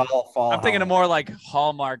I'm thinking all fall. I'm thinking of Halloween. more like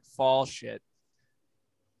Hallmark fall shit.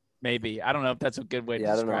 Maybe I don't know if that's a good way to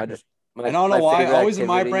Yeah, I don't know. I describe it. just my, I don't know my why, favorite always in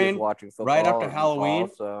my activity is brain, watching football right after in the Halloween,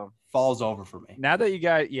 fall, so fall's over for me. Now that you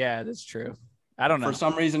got, yeah, that's true. I don't know. For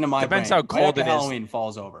some reason in my Depends brain, how cold right after it is. Halloween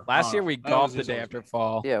falls over. I Last don't year know. we That golfed the was day just after always me.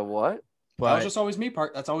 fall. yeah. What That But was just always me.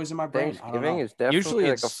 Part that's always in my brain. I don't Thanksgiving know. is definitely Usually like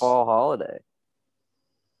a it's- fall holiday.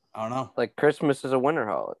 I don't know. Like Christmas is a winter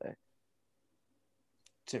holiday.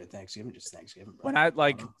 Thanksgiving, just Thanksgiving. Bro. when I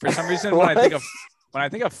like don't know. for some reason when I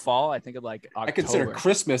What? think of fall, I think of like October, I consider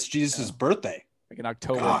Christmas Jesus' Yeah. birthday. like an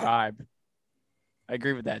October God. vibe. I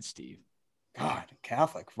agree with that, Steve. God,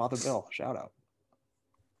 Catholic, Father Bill, shout out.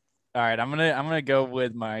 All right, I'm gonna go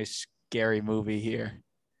with my scary movie here,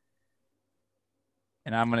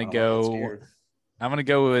 and I'm gonna I don't know, go. I'm scared. I'm gonna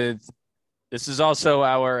go with. This is also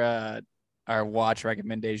our watch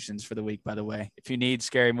recommendations for the week. By the way, if you need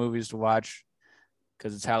scary movies to watch,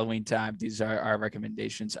 because it's Halloween time. These are our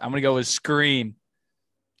recommendations. I'm gonna go with Scream.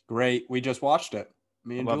 Great. We just watched it.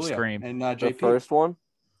 Me and I love Julia Scream. and The JP. first one?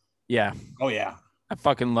 Yeah, Oh yeah, I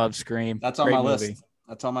fucking love Scream. that's on Great my movie. list.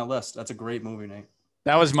 That's on my list. That's a great movie, Nate.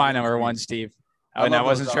 That was my I love number Scream. one, Steve. And I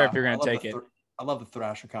wasn't sure if you're I gonna love take the it. I love the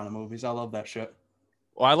thrasher kind of movies. I love that shit.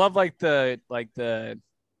 Well, I love like the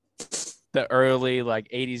early like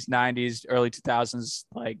 80s, 90s, early 2000s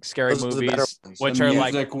like scary Those are the better movies, ones. which the are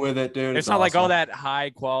like music with it, dude. it's not like all that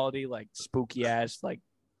high quality like spooky ass like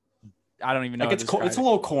I don't even know. Like it's it's a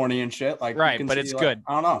little corny and shit. Like right, you can but see, it's like, good.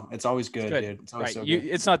 I don't know. It's always good, Good. dude. It's always Right, so you, good.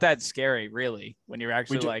 it's not that scary really when you're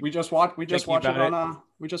actually like. We just watched it about on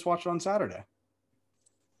we just watched it on Saturday.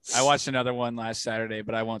 I watched another one last Saturday,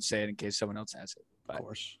 but I won't say it in case someone else has it. But, Of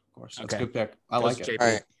course. That's Okay. a good pick. I Goes like to it. JP.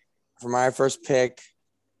 All right. For my first pick,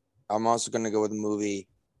 I'm also going to go with a movie.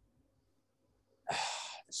 There's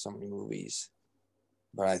so many movies,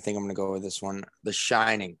 but I think I'm going to go with this one, The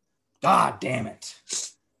Shining. God damn it.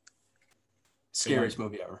 Scariest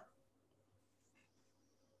movie ever.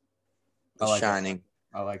 The I like it. Shining.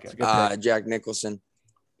 I like it. It's a good pick. Jack Nicholson.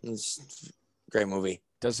 It's a great movie.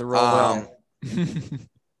 Does the role well.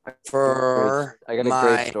 For I got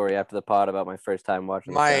a great story after the pod about my first time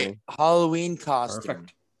watching The my Shining. Halloween costume.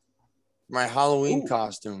 Perfect. My Halloween Ooh.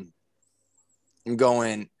 costume. I'm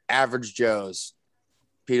going Average Joe's.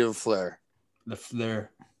 Peter LaFleur.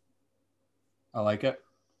 I like it.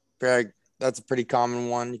 That's a pretty common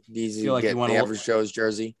one. You could easily Feel like get you went the a Average Joe's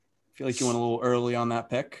jersey. I feel like you went a little early on that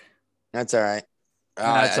pick. That's all right.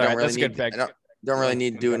 That's all right. Really That's a good pick. I don't really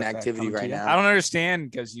need to do an Good effect activity coming to right you. now. I don't understand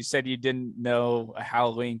because you said you didn't know a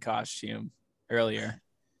Halloween costume earlier.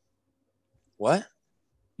 What?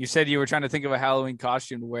 You said you were trying to think of a Halloween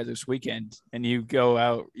costume to wear this weekend, and you go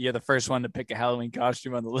out. You're the first one to pick a Halloween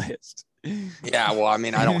costume on the list. Yeah, well, I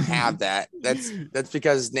mean, I don't have that. That's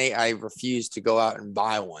because Nate, I refused to go out and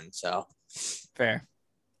buy one. So fair.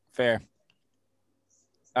 All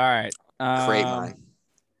right. create mine.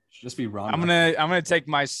 Should just be wrong. I'm gonna take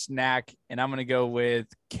my snack and I'm gonna go with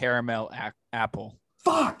caramel apple.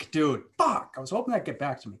 Fuck, dude. Fuck. I was hoping that'd get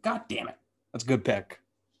back to me. God damn it. That's a good pick.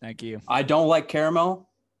 Thank you. I don't like caramel,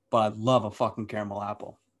 but I love a fucking caramel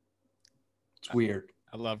apple. It's weird.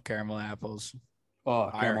 I love caramel apples.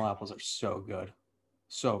 Oh, Fire. caramel apples are so good.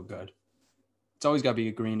 So good. It's always got to be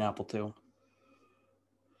a green apple, too.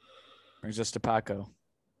 Brings us to Paco.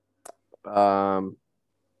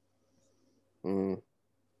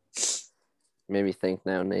 Made me think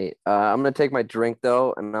now, Nate. I'm gonna take my drink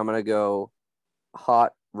though, and I'm gonna go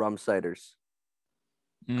hot rum ciders.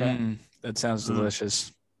 That sounds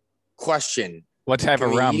delicious. Question: What type Can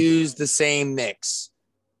of we rum? use the same mix?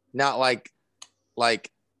 Not like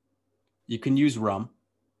You can use rum.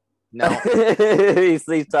 no. he's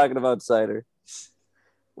talking about cider.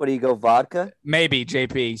 What do you go vodka? Maybe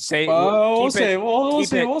JP. Say. We'll keep see. it- We'll keep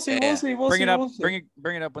see. it- We'll see. We'll see. We'll Bring see. it up. We'll see.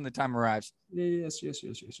 Bring it up when the time arrives. Yes.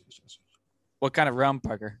 What kind of rum,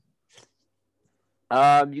 Parker? You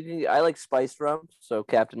can. I like spiced rum, so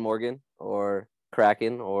Captain Morgan or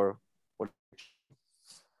Kraken or what?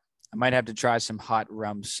 I might have to try some hot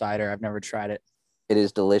rum cider. I've never tried it. It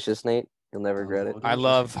is delicious, Nate. You'll never regret it. I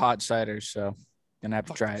love hot cider, so gonna have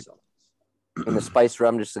to try it. And the spiced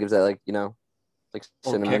rum just gives that, like Little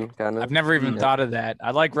cinnamon kick. kind of. I've never even Yeah. thought of that.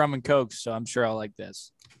 I like rum and coke, so I'm sure I'll like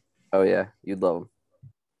this. Oh yeah, you'd love them.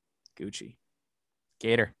 Gucci.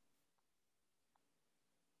 Gator.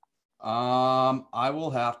 I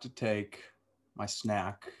will have to take my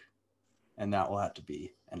snack, and that will have to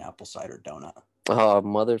be an apple cider donut. Oh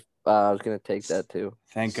mother! I was gonna take that too.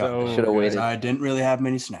 Thank So God. Should have waited. I didn't really have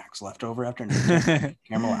many snacks left over after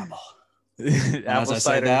caramel apple. And as I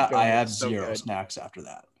said that, I have zero snacks after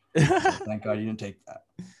that. So thank God you didn't take that.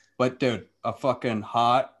 But dude, a fucking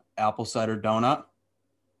hot apple cider donut,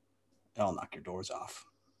 it'll knock your doors off.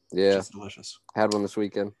 Yeah, It's just delicious. had one this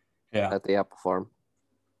weekend Yeah. at the apple farm.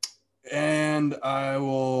 And I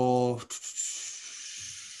will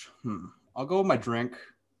I'll go with my drink.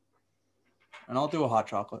 And I'll do a hot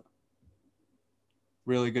chocolate.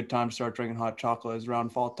 Really good time to start drinking hot chocolate is around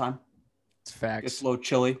fall time. It's facts. Gets a little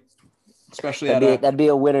chilly. Especially That'd be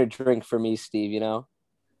a winter drink for me, Steve.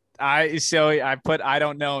 I put I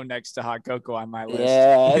don't know next to hot cocoa on my list.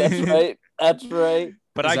 Yeah, that's right. That's right.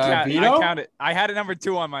 But Is I that a veto? count it. I had it number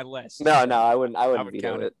 2 on my list. No, I wouldn't. I wouldn't would veto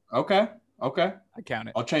count it. Okay. I count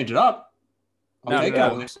it. I'll change it up. I'll No, take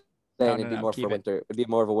no, it. Saying no, it'd be no, more keep for it. winter. It'd be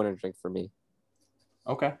more of a winter drink for me.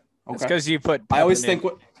 Okay. It's because you put. I always peppermint-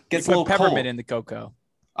 think what gets a you little put peppermint cold. in the cocoa.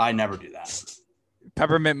 I never do that.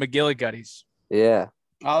 Peppermint McGillicuddies. Yeah,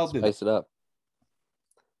 I'll do that. spice it up.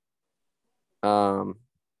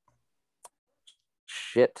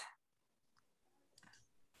 Shit.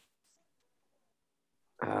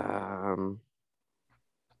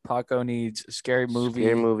 Paco needs a scary movie,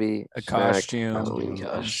 a snack, costume, Halloween a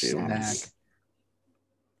costume. snack.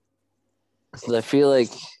 So I feel like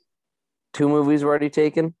 2 movies were already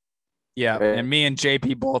taken. Yeah, Right. and me and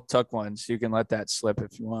JP both took one, so you can let that slip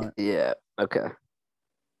if you want. Yeah. Okay.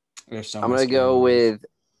 There's so I'm many gonna scary go movies. with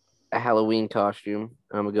a Halloween costume.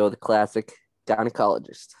 I'm gonna go with the classic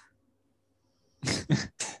gynecologist.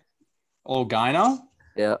 Oh, gyno?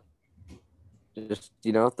 Yeah. Just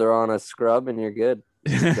throw on a scrub and you're good.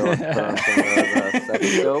 Put on some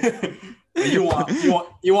stethoscope. you want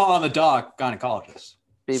on the dog gynecologist.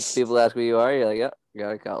 People ask who you are. You're like, yeah,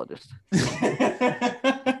 gynecologist.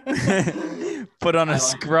 Put on a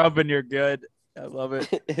scrub and you're good. I love it.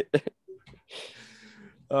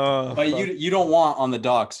 Oh, but you don't want on the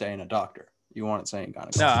dog saying a doctor. You want it saying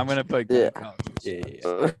gynecologist. No, I'm gonna put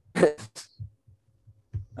gynecologist. Yeah.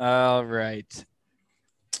 All right.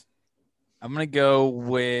 I'm gonna go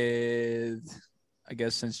with, I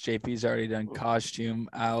guess since JP's already done costume,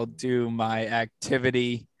 I'll do my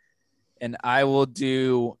activity, and I will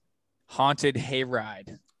do haunted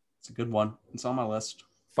hayride. It's a good one. It's on my list.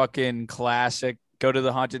 Fucking classic. Go to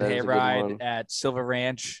the haunted hayride at Silver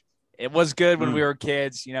Ranch. It was good when we were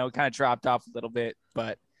kids. Kind of dropped off a little bit,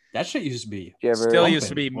 but that shit used to be still used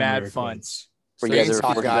to be mad fun.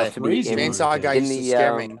 Chainsaw guy used to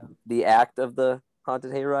scare me. The act of the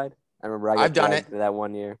haunted hayride. I remember I've done it that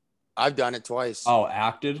one year. I've done it twice. Oh,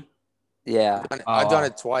 acted? Yeah. I've done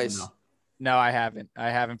it twice. No, I haven't.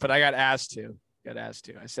 But I got asked to. I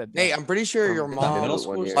said, hey, I'm pretty sure your mom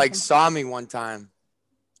saw me one time.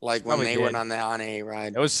 Like when they went on the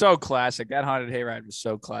hayride. It was so classic. That haunted hayride was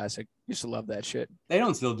so classic. Used to love that shit. They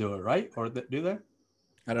don't still do it, right? Or do they?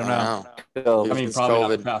 I don't know. I mean, probably not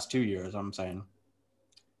the past 2 years, I'm saying.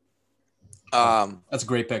 That's a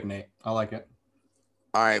great pick, Nate. I like it.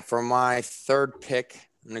 All right, for my third pick,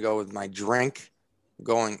 I'm gonna go with my drink. I'm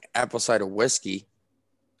going apple cider whiskey.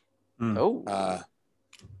 Oh.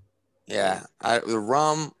 Yeah. The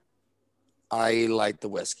rum, I like the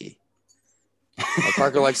whiskey.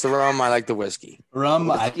 Parker likes the rum. I like the whiskey. Whiskey,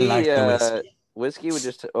 I like the whiskey. Whiskey would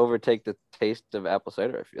just overtake the taste of apple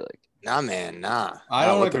cider, I feel like. Nah, man, nah. I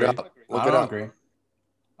don't agree. Look it up.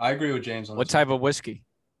 I agree with James on what type of whiskey?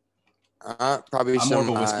 Probably I'm more of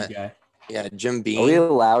a whiskey guy. Yeah, Jim Beam. Are we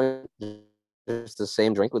allowing just the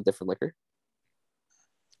same drink with different liquor?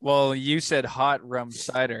 Well, you said hot rum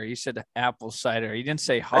cider. You said apple cider. You didn't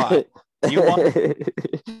say hot.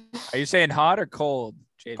 Are you saying hot or cold,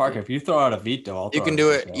 JP? Parker, if you throw out a veto, you can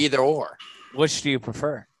do it either or. Which do you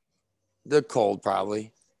prefer? The cold,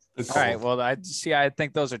 probably. All right. Well, I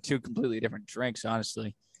think those are two completely different drinks,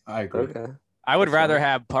 honestly. I agree. Okay. I would rather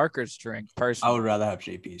have Parker's drink, personally. I would rather have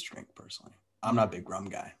JP's drink, personally. I'm not a big rum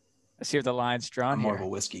guy. I see if the line's drawn. I'm more of a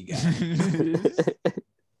whiskey guy.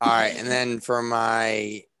 All right. And then for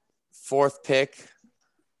my fourth pick,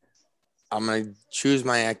 I'm going to choose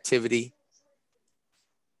my activity.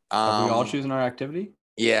 Are we all choosing our activity?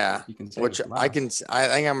 Yeah. You can say I think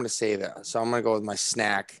I'm going to save it. So I'm going to go with my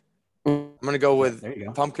snack. I'm going to go with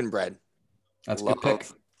pumpkin bread. That's a good pick.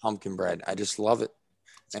 Pumpkin bread. I just love it.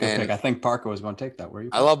 It's a good pick. I think Parker was going to take that. Where you?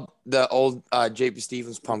 I love the old JP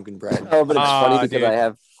Stevens pumpkin bread. Oh, but it's funny because I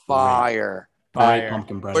have fire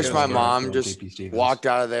pumpkin bread. Wish my mom just walked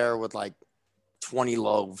out of there with like 20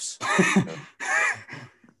 loaves.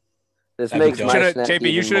 This makes my snack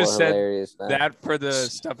JP, you should have said that for the now.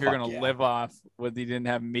 stuff you're going to live off with. You didn't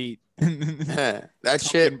have meat. That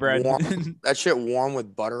shit bread. That shit warm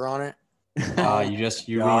with butter on it. You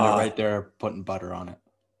ruined it right there putting butter on it.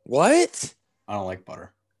 What? I don't like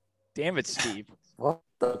butter. Damn it, Steve. What?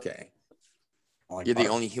 Okay. Like You're butter.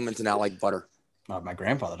 the only human to not like butter. My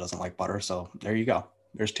grandfather doesn't like butter, so there you go.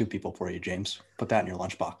 There's 2 people for you, James. Put that in your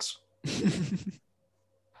lunchbox.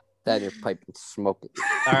 That in your pipe and smoke it.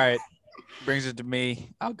 All right. Brings it to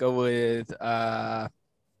me. I'll go with I'll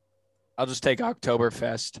just take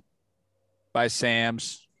Oktoberfest by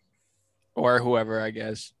Sam's or whoever, I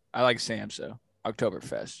guess. I like Sam's though.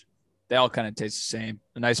 Oktoberfest. They all kind of taste the same.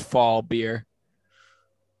 A nice fall beer.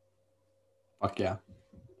 Fuck yeah.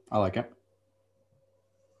 I like it.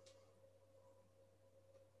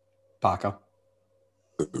 Paco.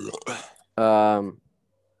 All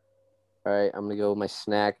right, I'm gonna go with my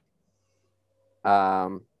snack.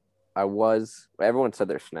 Everyone said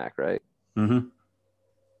their snack, right? Mm-hmm.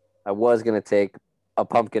 I was gonna take a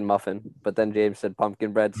pumpkin muffin, but then James said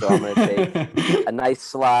pumpkin bread, so I'm gonna take a nice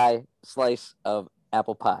slice of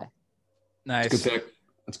apple pie. Nice. That's a good pick.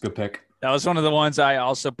 That's a good pick. That was one of the ones I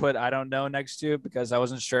also put I don't know next to because I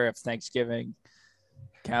wasn't sure if Thanksgiving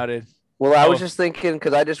counted. Well, I was just thinking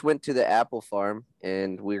because I just went to the apple farm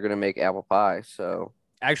and we are gonna make apple pie. So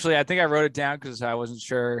Actually, I think I wrote it down because I wasn't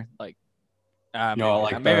sure. Like, like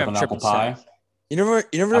maybe better I'm than apple tripping. pie. You never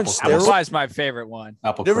done Apple Apple steroids? pie is my favorite one.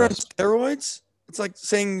 Apple You never done crisp. steroids? It's like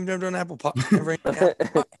saying you've never done apple pie. Never eaten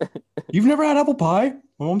apple pie. You've never had apple pie?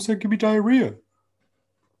 My mom said it give me diarrhea.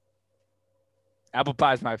 Apple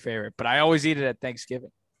pie is my favorite, but I always eat it at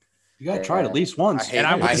Thanksgiving. You gotta try it at least once. And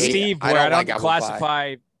I'm with Steve, I where I don't like don't apple pie.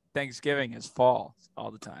 classify Thanksgiving as fall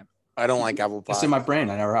all the time. I don't like apple pie. It's in my brain.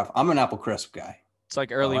 I never have. I'm an apple crisp guy. It's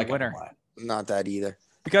like I early like winter. apple pie. Not that either.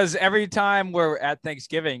 Because every time we're at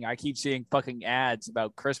Thanksgiving, I keep seeing fucking ads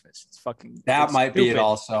about Christmas. It's fucking That might be it stupid.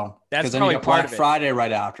 also. That's Because then probably you got part Black of it. Friday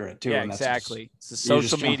right after it too. Yeah, and that's exactly. It's the just, you social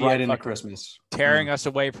just jump media right into fucking Christmas. tearing us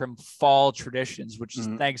away from fall traditions, which is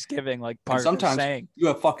Mhm. Thanksgiving, like And Parker's sometimes saying. you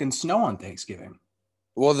have fucking snow on Thanksgiving.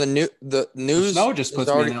 Well, the news Snow just is puts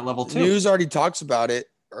me already, in that level too. News already talks about it,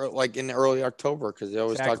 or like in early October, because they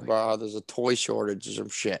always talk Exactly. about how there's a toy shortage or some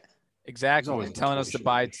shit. Exactly. always They're a telling toy us to shortage.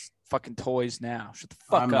 buy fucking toys now. Shut the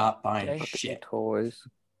fuck I'm up. not buying okay? shit. Toys.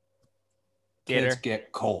 Kids Gator.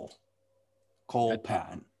 get coal. Coal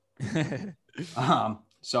patent. Two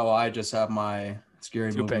So I just have my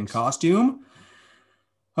scary moving picks. costume.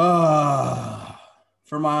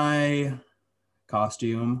 For my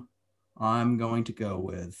costume, I'm going to go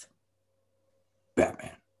with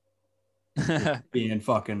Batman. Being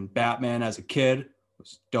fucking Batman as a kid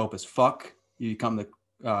was dope as fuck. You become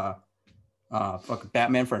the fucking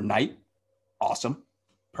Batman for a night. Awesome.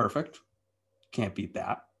 Perfect. Can't beat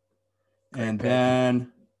that. And pick.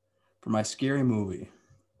 then for my scary movie,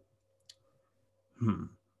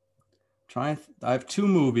 I have two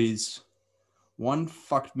movies. One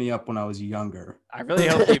fucked me up when I was younger. I really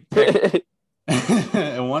hope you pick.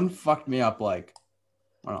 And one fucked me up like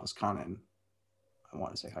when I was kind of in, I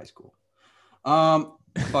want to say high school.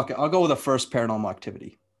 Fuck it. I'll go with the first Paranormal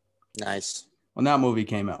Activity. Nice. When that movie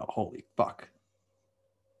came out, holy fuck.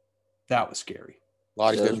 That was scary. A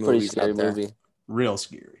lot of Yeah, it was good a pretty movies scary out there. movie. Real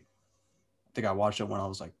scary. I think I watched it when I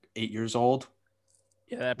was like 8 years old.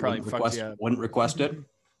 Yeah, that probably fucked you up. Wouldn't request it.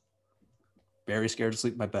 Very scared to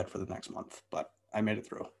sleep in my bed for the next month, but I made it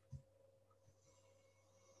through.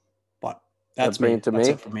 But that's bring me. it to That's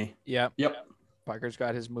me? it for me. Yep. Yep. Parker's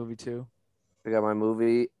got his movie too. I got my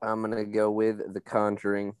movie. I'm gonna go with The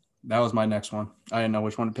Conjuring. That was my next one. I didn't know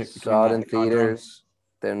which one to pick. between Saw that it and in The Conjuring. theaters.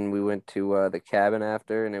 Then we went to the cabin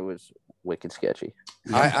after, and it was wicked sketchy.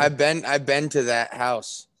 I've been to that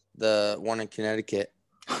house, the one in Connecticut.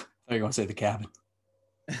 I thought you were going to say The Cabin.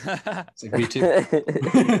 Have It's like me too.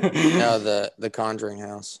 No, the Conjuring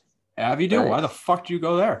house. Have you do? Right. Why the fuck do you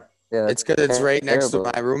go there? Yeah, It's because it's right next to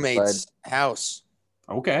terrible. my roommate's house.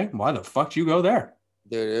 Okay. Why the fuck do you go there?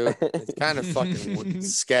 Dude, it's kind of fucking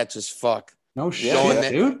sketch as fuck. No shit, Going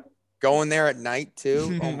there- dude. Going there at night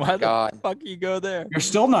too. Oh Why my the god, fuck you go there? You're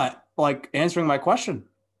still not like answering my question.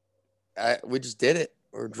 we just did it.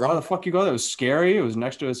 We're Why the drunk. fuck you go there? It was scary. It was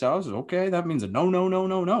next to his house. Okay, that means a no.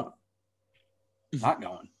 Not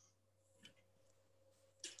going.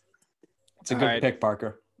 It's a good Alright. pick,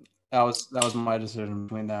 Parker. That was my decision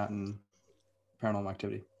between that and Paranormal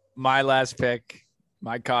Activity. My last pick,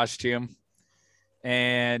 my costume.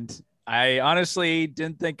 And I honestly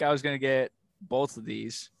didn't think I was going to get both of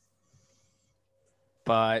these.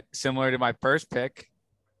 But similar to my first pick,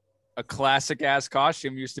 a classic ass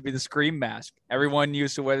costume used to be the Scream mask. Everyone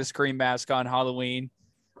used to wear the Scream mask on Halloween,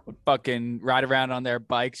 would fucking ride around on their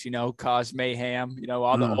bikes, cause mayhem.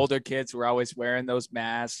 All the older kids were always wearing those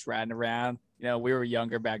masks, riding around. We were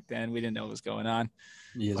younger back then. We didn't know what was going on.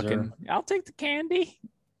 Yes, Fucking, I'll take the candy.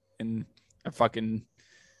 And a fucking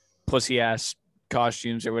pussy ass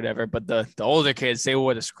costumes or whatever. But the older kids, they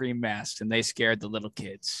wore the Scream masks and they scared the little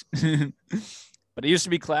kids. But it used to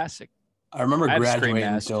be classic. I remember I had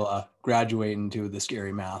a Scream graduating to the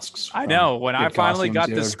scary masks. I know. When I Good finally got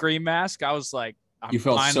costumes, the dude. Scream mask, I was like, I'm You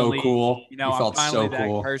felt finally, so cool. You You felt I'm finally so that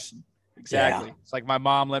cool. person. Exactly. It's like my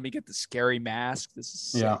mom let me get the scary mask. This is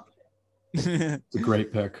sick. Yeah, it's a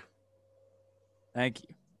great pick. Thank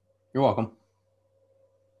you. You're welcome.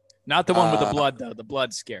 Not the one with the blood though. The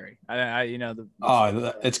blood's scary.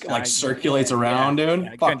 It's like circulates around, yeah, dude. I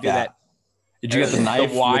Fuck couldn't do that. Did you get the The knife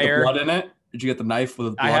with wire. the blood in it? Did you get the knife with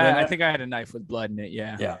the blood in it? I think I had a knife with blood in it.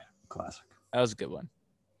 Yeah. Yeah, classic. That was a good one.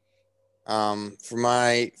 For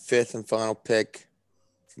my fifth and final pick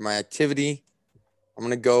for my activity, I'm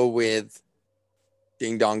gonna go with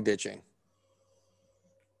ding dong ditching.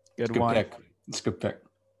 Good Good one. pick. It's a good pick.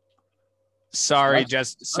 Sorry,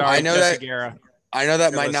 sorry, I know that- Jessica. I know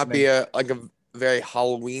that You're might not be a very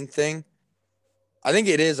Halloween thing. I think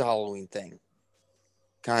it is a Halloween thing.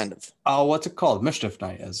 Kind of. Oh, what's it called? Mischief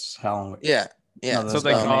Night is Halloween. Yeah. Yeah. No, That's that's what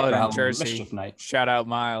they Halloween call it for in Halloween. Jersey. Mischief Night. Shout out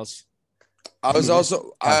Miles. I was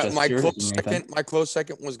also Not just my yours, close Nathan. second. My close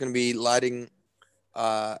second was gonna be lighting,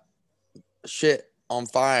 shit on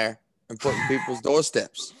fire and putting people's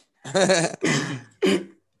doorsteps.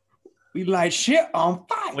 We light shit on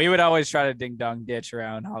fire. We would always try to ding dong ditch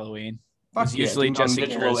around Halloween. Fuck It's yeah, usually ding dong Jesse ditch,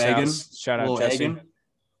 Garrett's little egging, house. Shout out little Jesse. egging.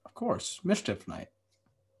 Of course, mischief night.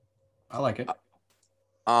 I like it.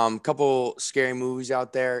 Couple scary movies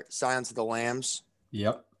out there. Silence of the Lambs.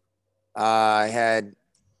 Yep. I had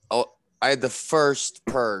the first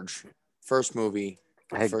Purge, first movie.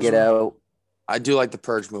 I had First Get one. Out. I do like the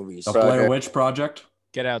Purge movies. The Blair Witch Project.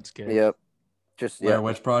 Get Out's good. Yep. Just Blair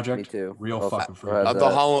Witch Project. Me too. Real Well, fucking I had Of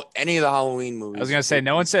the any of the Halloween movies. I was gonna say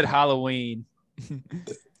no one said Halloween,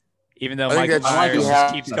 even though I think Michael that's- Myers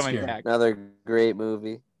Yeah, keeps that's coming scary. back. Another great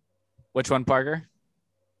movie. Which one, Parker?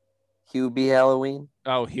 Hubie Halloween.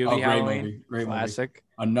 Oh, Hubie great Halloween. movie. Great movie. Classic.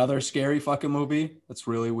 Another scary fucking movie that's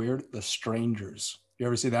really weird. The Strangers. You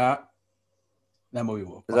ever see that? That movie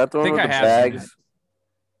will. Is that the I one think with the I have seen bags?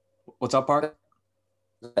 What's up, Park?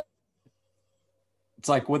 It's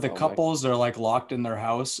like with the Oh my- couples, they're like locked in their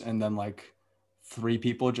house, and then like 3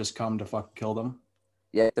 people just come to fucking kill them.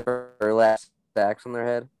 Yeah, their last stacks on their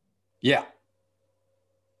head. Yeah.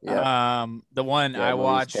 Yeah. The one Yeah, I that movie's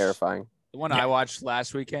watched. Terrifying. The one Yeah. I watched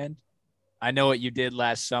last weekend. I Know What You Did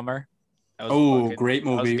Last Summer. That was Oh, fucking- great that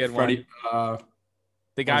was a movie. good Freddie.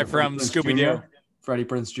 The guy was it Freddie from Prinze Scooby Doo. Jr.? Freddie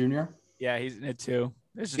Prinze Jr. Yeah, he's in it too.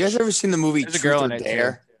 You guys ever seen the movie There's a Truth girl or in it, too.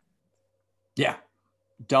 Dare? Yeah.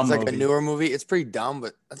 Dumb It's like movie. a newer movie. It's pretty dumb,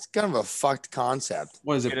 but that's kind of a fucked concept.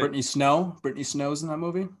 What is it? Get it. Brittany Snow? Brittany Snow's in that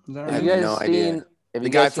movie? Is that I right? Have you guys no seen? idea. Have The you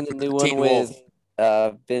guy guys seen from the new Teen one Wolf.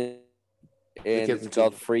 with Vin? kid And from it's called Teen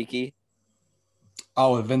Wolf. Freaky.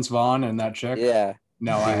 Oh, with Vince Vaughn and that chick? Yeah.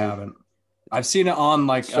 No, I haven't. I've seen it on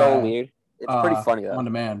like So weird. It's pretty funny though. on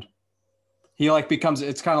demand. He like becomes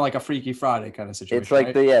it's kind of like a Freaky Friday kind of situation. It's like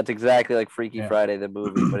right? it's exactly like Freaky Yeah. Friday the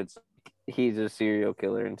movie, but he's a serial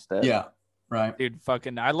killer instead. Yeah, right. Dude,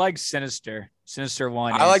 fucking, I like Sinister. Sinister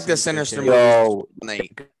 1. I and like the Sinister 2. movies. Yo,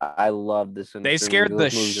 Nate. I love this. They scared the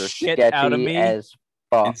Those movies are shit out of sketchy me. As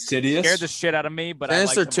fuck. Insidious. Scared the shit out of me, but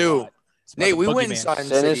Sinister I liked them a 2. lot. It's about Nate, the we went and boogeyman. saw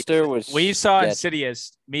Insidious. Sinister was. We saw sketchy.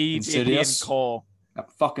 Insidious. Me, Icky, and Insidious? Cole.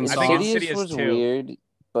 That fucking I song. think Insidious Insidious was 2. weird,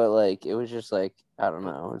 but like it was just like I don't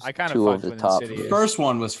know. It was I kinda too fucked over the with top. Insidious. The first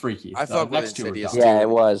one was freaky. I The fuck with next two were Insidious, dumb. too. Yeah, it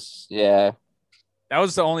was. Yeah. That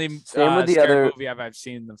was the only Same with the scary other- movie I've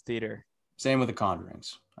seen in the theater. Same with the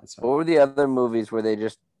Conjurings. I'd say. What were the other movies where they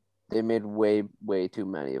made way too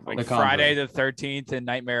many of them? Like The Friday Conjuring. the 13th and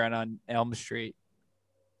Nightmare on Elm Street.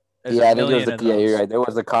 There's Yeah, a I think it was million the of yeah. You're those. right. There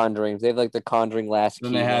was the Conjurings. They have like the Conjuring last.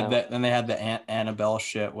 Then key they had now. that. Then they had the Annabelle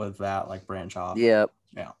shit with that like branch off. Yep.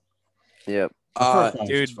 Yeah. Yep. The first one was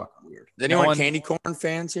dude. just fucking weird. Is anyone one- candy corn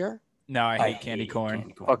fans here? No, I hate candy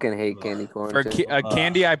corn. Fucking hate candy corn. For too.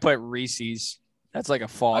 candy, I put Reese's. That's like a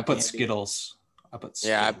fall. I put candy. Skittles. I put Skittles.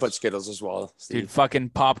 Yeah, I put Skittles as well. Steve. Dude, fucking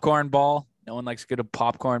popcorn ball. No one likes good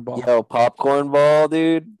popcorn ball. Yo, popcorn ball,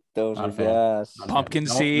 dude. Those Not are a fan. gas. Not a Pumpkin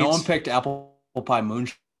fan. seeds. No one picked apple pie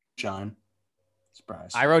moonshine.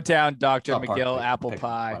 Surprise. I wrote down Dr. Oh, Parker McGill picked- apple picked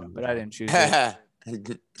pie, one. but I didn't choose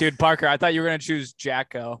it. Dude, Parker, I thought you were gonna choose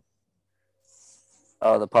Jacko.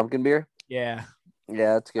 Oh, the pumpkin beer. Yeah,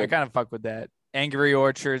 Yeah, that's I good. kind of fuck with that. Angry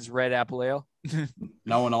Orchard's red apple ale.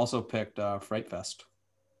 No one also picked Fright Fest.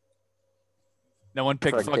 No one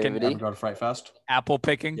picked fucking Productivity. Ever go to Fright Fest? apple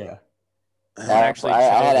picking. Yeah. actually I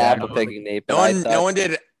had chose apple that. picking, Nate. No but I one, thought- no one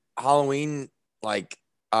did Halloween like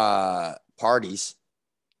parties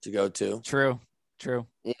to go to. True.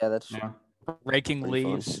 Yeah, that's true. Yeah. Raking Pretty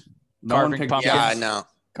fun. leaves. No one Carving picked pumpkins. Yeah, I know.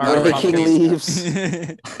 Carving Raking pumpkins.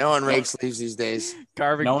 leaves. No one rakes leaves these days.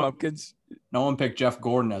 Carving No one- pumpkins. No one picked Jeff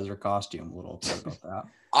Gordon as their costume. A little upset about that.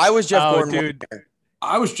 I was Jeff Oh, Gordon. dude.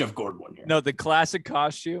 I was Jeff Gordon one year. No, the classic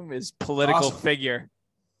costume is political Awesome. figure.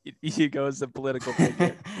 He goes the political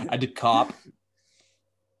figure. I did cop.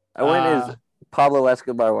 I went as Pablo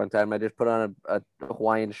Escobar one time. I just put on a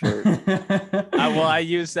Hawaiian shirt. I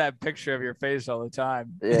use that picture of your face all the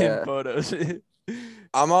time Yeah. in photos.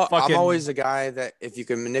 I'm Fucking- always the guy that if you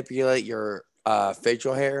can manipulate your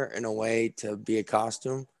facial hair in a way to be a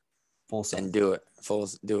costume, Full set. and do it.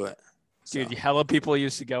 Do it. So, Dude, hella people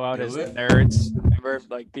used to go out Do as it. nerds. Remember,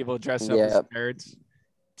 like people dress up as Yeah. nerds.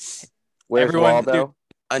 Where's Everyone- Waldo?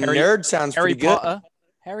 a Harry- nerd sounds Harry pretty good. Potter.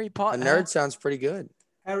 Harry A Potter. nerd sounds pretty good.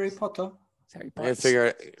 Harry Potter. Harry I Potter. gotta figure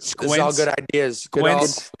it. This is all Squints. good ideas.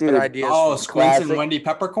 Squints. Good Dude, ideas. Oh, for- Squints and Classic. Wendy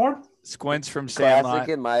Peppercorn? Squints from Classic Sandlot.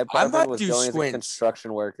 in my might apartment was do going as a Squints.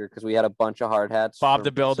 construction worker because we had a bunch of hard hats. Bob from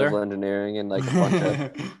the Builder. Civil engineering and like a bunch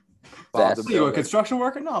of Bob vests. the You a Builder. construction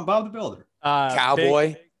worker? No, I'm Bob the Builder.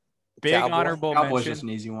 Cowboy. Big Cowboy. honorable Cowboy's mention. just an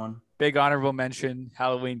easy one. Big honorable mention.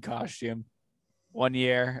 Halloween costume. one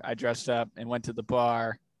year I dressed up and went to the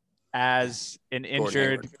bar as an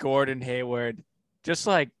injured Gordon Hayward, just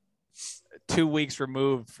like 2 weeks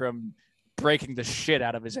removed from breaking the shit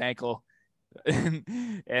out of his ankle. And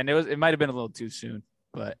it might have been a little too soon,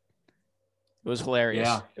 but it was hilarious.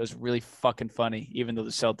 Yeah. It was really fucking funny, even though the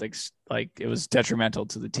Celtics, it was detrimental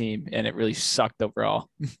to the team and it really sucked overall.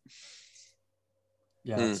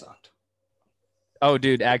 Yeah, that sucked. Oh,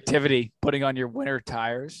 dude, activity, putting on your winter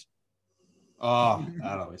tires. Oh,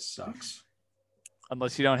 that always sucks.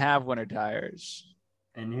 Unless you don't have winter tires.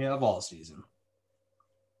 And you have all season.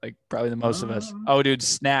 Like probably the most of us. Oh, dude,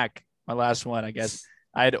 snack. My last one, I guess.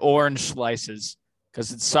 I had orange slices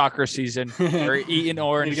because it's soccer season. We're eating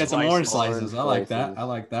orange. You get some orange slices. I like that. I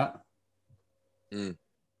like that.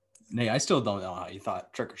 Nate, I still don't know how you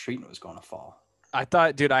thought trick or treating was going to fall. I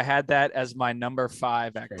thought, dude, I had that as my number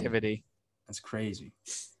 5 activity. That's crazy.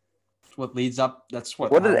 What leads up? That's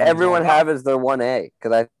what. What did everyone have as their 1A?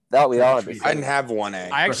 Because I thought we all had the same. I didn't have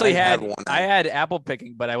 1A. I actually had apple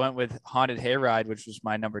picking, but I went with haunted hayride, which was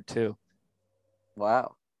my number 2.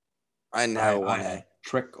 Wow. I didn't have 1A.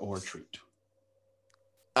 Trick or treat.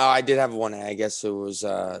 Oh, I did have 1A. I guess it was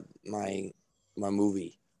my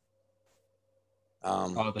movie.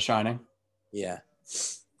 The Shining. Yeah.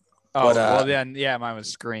 Oh, well then, yeah, mine was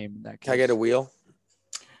Scream. In that case. Can I get a wheel?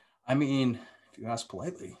 I mean, if you ask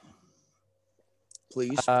politely.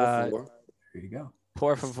 Please, por favor. Here you go.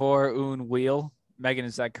 Por favor, un wheel. Megan,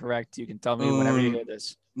 is that correct? You can tell me whenever you hear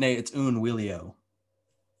this. Nate, it's un wheelio.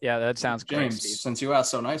 Yeah, that sounds James, crazy. since you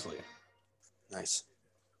asked so nicely. Nice.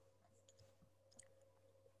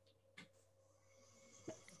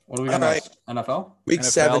 What do we got next? NFL? Week NFL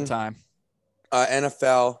 7. time.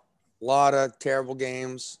 NFL. A lot of terrible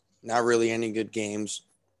games. Not really any good games.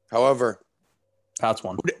 However, Pats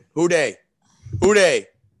won. Who they? Who they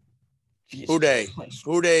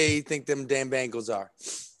think them damn Bengals are?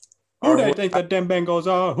 Who they think the damn Bengals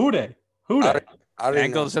are? Who they?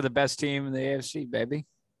 Bengals are the best team in the AFC, baby.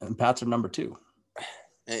 And Pats are number 2.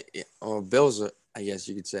 Well, Bills, I guess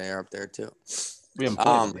you could say, are up there too. We haven't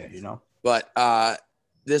played them yet, you know. But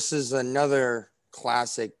this is another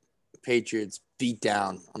classic Patriots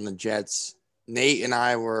beatdown on the Jets. Nate and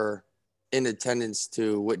I were in attendance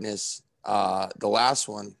to witness the last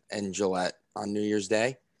one in Gillette on New Year's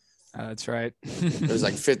Day. That's right. It was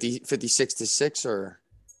like 56-6 or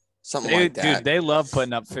something like that. Dude, they love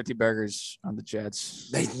putting up 50 burgers on the Jets.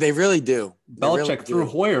 They really do. Belichick threw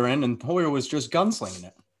Hoyer in, and Hoyer was just gunslinging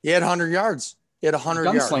it. He had 100 yards. He had 100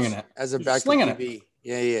 yards. Gunslinging it. As a back to QB.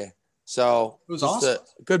 Yeah. So it was awesome.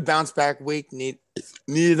 A good bounce back week.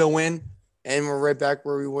 Needed a win. And we're right back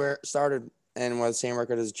where we started. And we're the same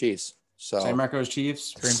record as the Chiefs. So same record as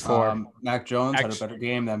Chiefs. 3-4. Mac Jones had a better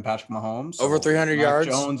game than Patrick Mahomes. Over 300 yards.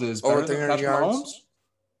 Mac Jones is over better 300 than Patrick yards. Mahomes.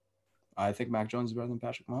 I think Mac Jones is better than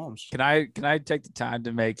Patrick Mahomes. Can I take the time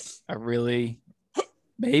to make a really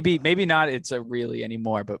maybe not it's a really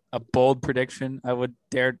anymore, but a bold prediction I would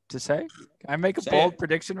dare to say? Can I make a bold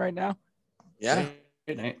prediction right now? Yeah.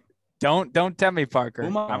 Don't tempt me, Parker.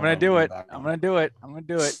 I'm gonna do it. I'm gonna do it.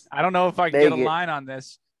 I don't know if I can get a line on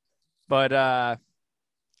this, but I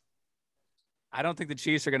don't think the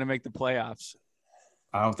Chiefs are gonna make the playoffs.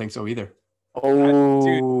 I don't think so either. Oh,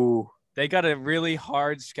 dude, they got a really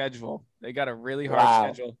hard schedule. They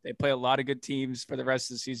They play a lot of good teams for the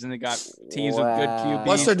rest of the season. They got teams with good QBs.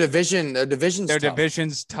 Plus their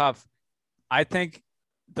division's tough. I think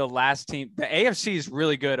the last team, the AFC is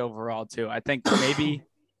really good overall too. I think maybe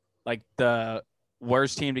like the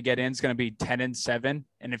worst team to get in is going to be 10-7.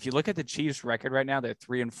 And if you look at the Chiefs record right now, they're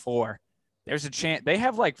 3-4. There's a chance they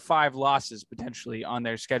have like 5 losses potentially on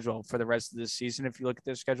their schedule for the rest of this season. If you look at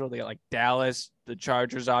their schedule, they got like Dallas, the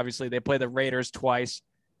Chargers, obviously they play the Raiders twice,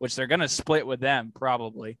 which they're going to split with them.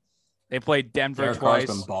 Probably they play Denver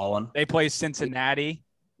twice. They play Cincinnati.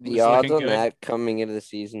 The odds on that coming into the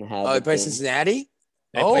season have. They play Cincinnati.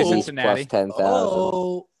 They play Cincinnati. Plus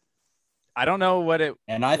 10,000. I don't know what it.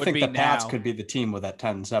 And I think the Pats now. could be the team with that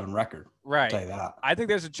 10-7 record. Right. I'll tell you that. I think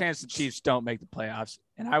there's a chance the Chiefs don't make the playoffs.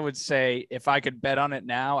 And I would say if I could bet on it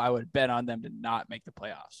now, I would bet on them to not make the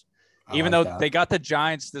playoffs. Even though they got the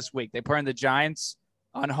Giants this week. They play in the Giants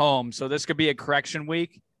on home. So this could be a correction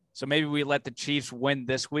week. So maybe we let the Chiefs win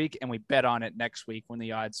this week and we bet on it next week when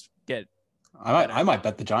the odds get. I might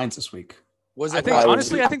bet the Giants this week. I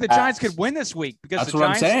think the Giants could win this week because the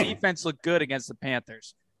Giants defense looked good against the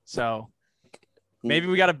Panthers. So maybe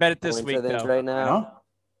we got to bet it this week though. Right now.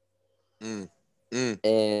 And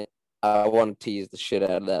I want to tease the shit out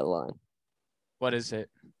of that line. What is it?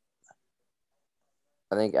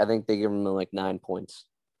 I think they give them like 9 points.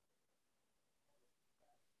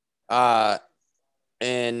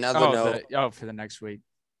 And another note, for the next week.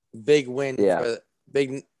 big win. Yeah.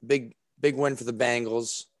 Big win for the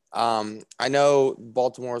Bengals. I know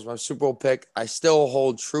Baltimore is my Super Bowl pick. I still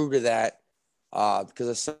hold true to that because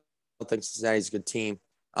I still think Cincinnati's a good team.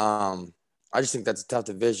 I just think that's a tough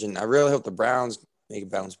division. I really hope the Browns make a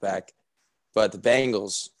bounce back. But the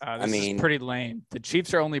Bengals, This is pretty lame. The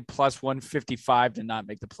Chiefs are only plus 155 to not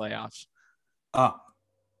make the playoffs. The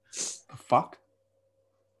fuck?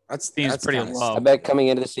 That's pretty low. I bet coming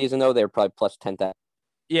into the season, though, they're probably plus 10,000.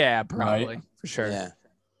 Yeah, probably. Right. For sure. Yeah.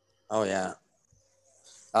 Oh, yeah.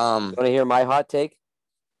 You want to hear my hot take?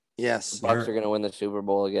 Yes. The Bucs are going to win the Super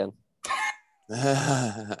Bowl again.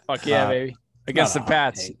 Fuck yeah, baby. Against the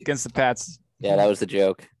Pats. Against the Pats. Yeah, that was the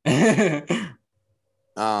joke.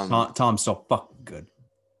 Tom's so fucking good.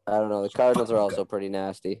 I don't know. The Cardinals are also pretty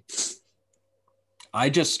nasty. I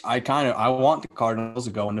want the Cardinals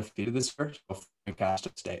to go undefeated this year before Cast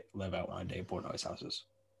State live out one day in Portnoy's houses.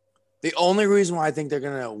 The only reason why I think they're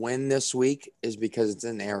going to win this week is because it's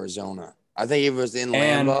in Arizona. I think if it was in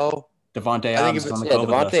Lambeau. Devontae Adams is on the COVID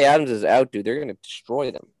Devontae list. Adams is out, dude. They're going to destroy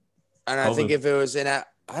them. And I think if it was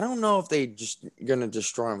I don't know if they just going to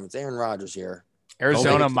destroy them. It's Aaron Rodgers here.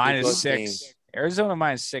 Arizona -6. Arizona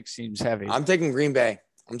 -6 seems heavy. I'm taking Green Bay.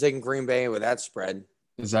 I'm taking Green Bay with that spread.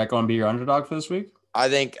 Is that going to be your underdog for this week? I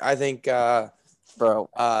think bro.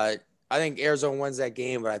 I think Arizona wins that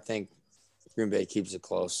game, but I think Green Bay keeps it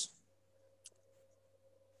close.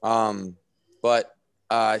 But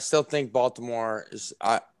I still think Baltimore is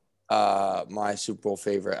my Super Bowl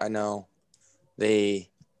favorite. I know they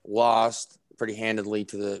lost pretty handedly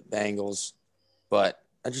to the Bengals, but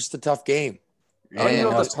it's just a tough game. And they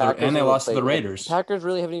lost to the Raiders. The Packers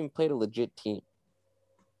really haven't even played a legit team.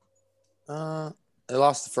 They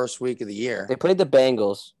lost the first week of the year. They played the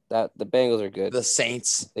Bengals. The Bengals are good. The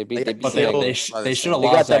Saints. They should have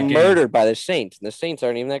lost that game. They got murdered by the Saints, and the Saints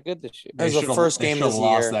aren't even that good this year. That was the first game of the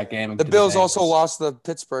year. That game the Bills also lost the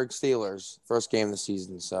Pittsburgh Steelers first game of the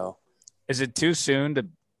season. So, is it too soon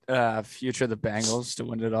to future the Bengals to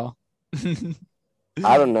win it all?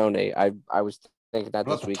 I don't know, Nate. I was thinking that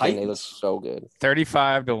this weekend. They look so good.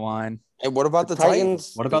 35-1. Hey, what about the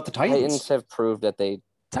Titans? What about the Titans? Titans have proved that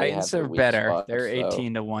Titans are better. Spots, they're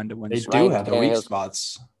 18-1 to win. They do have the weak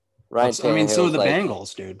spots. Right. I mean, so do the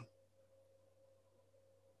Bengals, dude.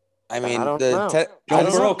 I mean, Joe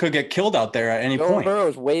Burrow could get killed out there at any point. Joe Burrow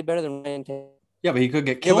is way better than Ryan Tannehill. Yeah, but he could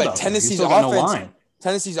get killed. But Tennessee's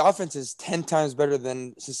offense is 10 times better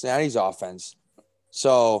than Cincinnati's offense.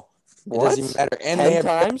 So it doesn't even matter. And 10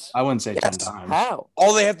 times? I wouldn't say 10 times. How?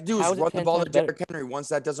 All they have to do is run the ball to Derrick Henry. Once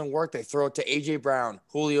that doesn't work, they throw it to AJ Brown,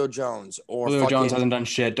 Julio Jones, or Julio Jones hasn't done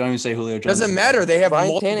shit. Don't even say Julio Jones. Doesn't matter. They have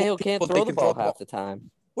Ryan Tannehill can't throw the ball half the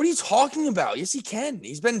time. What are you talking about? Yes, he can.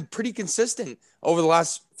 He's been pretty consistent over the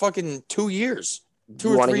last fucking 2 years,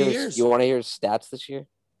 2 or 3 years. You want to hear his stats this year?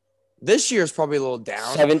 This year is probably a little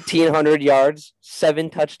down. 1,700 yards, 7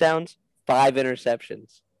 touchdowns, 5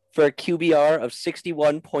 interceptions for a QBR of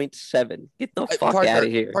 61.7. Get the fuck out of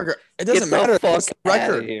here. Parker, it doesn't matter. What's the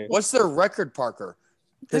record? What's their record, Parker?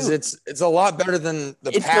 Because it's a lot better than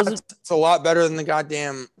the Pats. It's a lot better than the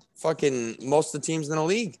goddamn fucking most of the teams in the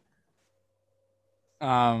league.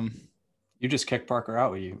 You just kicked Parker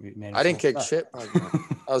out. I didn't kick shit. Parker.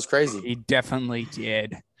 That was crazy. He definitely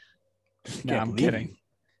did. No, I'm kidding.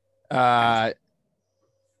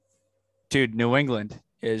 Dude, New England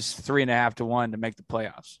is 3.5 to 1 to make the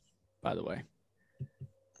playoffs, by the way.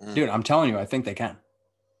 Dude, I'm telling you, I think they can.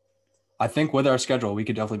 I think with our schedule, we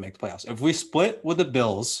could definitely make the playoffs. If we split with the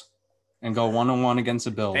Bills and go 1-1 against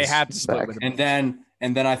the Bills, they have to split with them.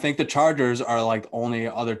 And then I think the Chargers are like the only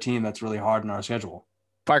other team that's really hard in our schedule.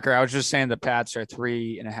 Parker, I was just saying the Pats are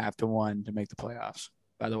 3.5 to 1 to make the playoffs,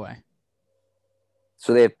 by the way.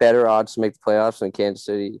 So they have better odds to make the playoffs than Kansas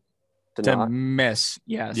City to not miss.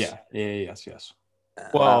 Yes. Yes.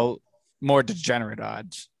 Well, more degenerate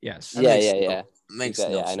odds. Yes. Yeah. Makes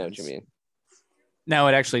exactly. no I know sense. what you mean. No,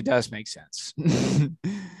 it actually does make sense.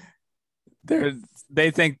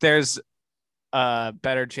 They think there's a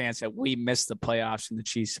better chance that we miss the playoffs and the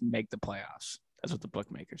Chiefs make the playoffs. That's what the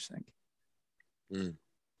bookmakers think.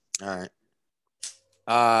 All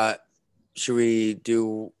right. Should we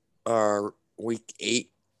do our week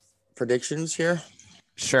 8 predictions here?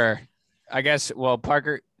 Sure. I guess. Well,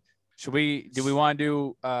 Parker, do we want to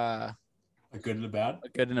do a good and a bad? A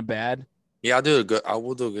good and a bad. Yeah, I'll do a good. I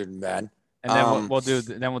will do a good and bad. And then we'll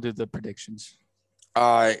do the predictions.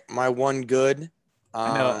 My one good.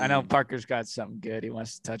 I know Parker's got something good he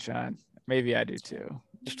wants to touch on. Maybe I do too.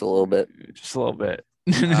 Just a little bit. Just a little bit.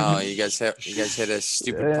 Oh, you guys hit a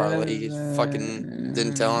stupid parlay. You fucking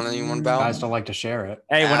didn't tell anyone about. Guys don't like to share it.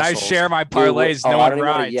 Hey, when I Assholes. share my parlays, no I one don't even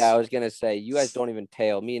wanna- rides. Yeah, I was gonna say you guys don't even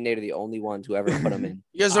tail. Me and Nate are the only ones who ever put them in.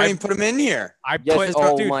 You guys don't even put them in here. I Yes, put.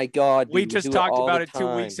 oh Dude, my god, we dude, just do talked all about the it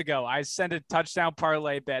 2 weeks time. ago. I sent a touchdown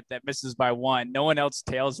parlay bet that misses by 1. No one else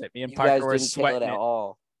tails it. Me and You Parker guys were didn't tail it sweating at it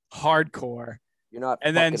all. hardcore. You're not.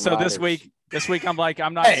 And then fucking this riders. week I'm like,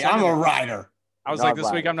 I'm not. Hey, I'm sending a it. rider. I was Not like,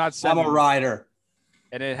 this week I'm not I'm sending. a it. rider.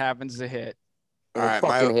 And it happens to hit. All All right,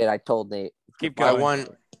 right, fucking hit. I told Nate. Keep My going.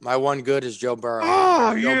 one good is Joe Burrow.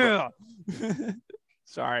 Oh Joe yeah.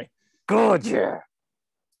 Sorry. Good, yeah.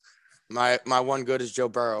 My one good is Joe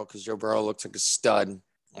Burrow because Joe Burrow looks like a stud,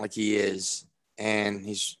 like he is, and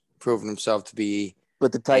he's proven himself to be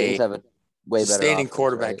But the Titans have a way better sustaining offense,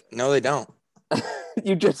 quarterback. right? No, they don't.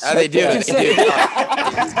 You just Yeah, they do. said They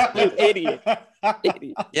that. do. You idiot.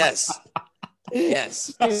 Idiot. Yes.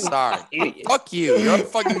 Yes. Sorry. Idiot. Fuck you. You're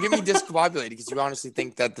fucking get me discombobulated because you honestly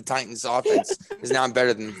think that the Titans offense is now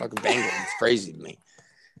better than the fucking Bengals. It's crazy to me.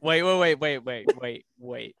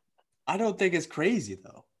 Wait. I don't think it's crazy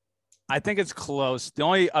though. I think it's close. The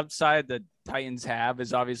only upside the Titans have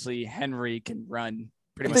is obviously Henry can run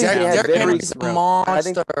pretty much. I think they down had the very- Henry's a throat. I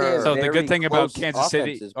think they monster. have So the very good thing about close Kansas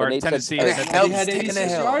City offenses, or but Nate said Tennessee And is it that helps He had 86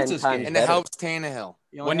 Tannehill. yards this 10 times game. And it better. helps Tannehill.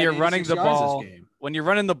 He only when had you're running 86 the yards this ball, game. when you're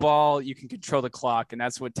running the ball, you can control the clock, and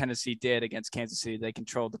that's what Tennessee did against Kansas City. They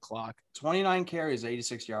controlled the clock. 29 carries,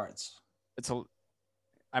 86 yards.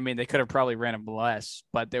 I mean, they could have probably ran him less,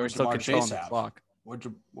 but they were What'd still Jamar controlling Chase the have? clock.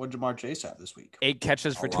 What'd Jamar Chase have this week? 8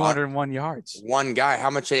 catches for A lot. 201 yards. One guy. How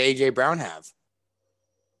much did AJ Brown have?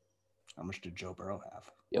 How much did Joe Burrow have?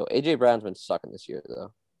 Yo, AJ Brown's been sucking this year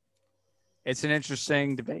though. It's an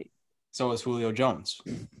interesting debate. So is Julio Jones.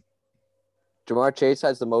 Jamar Chase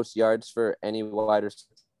has the most yards for any wide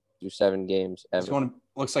receiver through 7 games ever.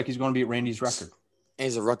 Looks like he's going to beat Randy's record. And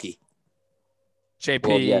he's a rookie. JP,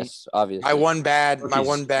 Well, yes, obviously. My one bad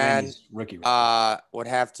Randy's rookie record. would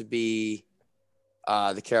have to be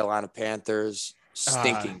the Carolina Panthers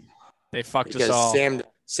stinking. they fucked Because us all.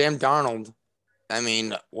 Sam Darnold, I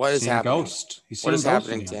mean, what is Seen a happening? ghost. He's What seen is a ghost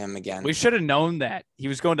happening again. to him again? We should have known that he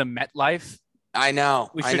was going to MetLife. I know.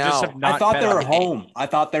 We I should just know. have not. I thought bet they were on it. home. I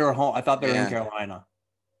thought they were Yeah. in Carolina.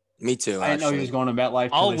 Me too. I didn't know he was going to MetLife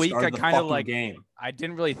till All they week, I started the kinda fucking like- game. I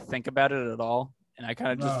didn't really think about it at all, and I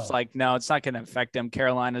kind of just No. was like, no, it's not going to affect them.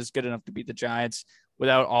 Carolina's good enough to beat the Giants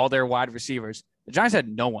without all their wide receivers. The Giants had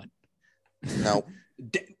no one. No.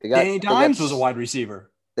 They got- Danny they got Dimes s- was a wide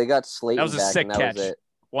receiver. They got Slayton That was a back, sick and that catch. was it.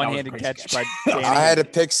 One-handed crazy catch catch. by Danny. I had to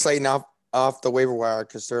pick Slayton off the waiver wire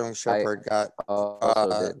because Sterling Shepard got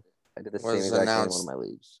Also did. I did the same was exact thing in one announced. of my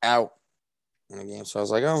leagues. out in the game. So I was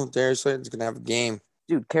like, oh, Darius Slayton's going to have a game.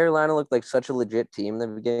 Dude, Carolina looked like such a legit team in the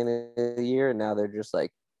beginning of the year, and now they're just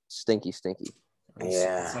like stinky.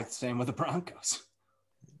 Yeah. It's like the same with the Broncos.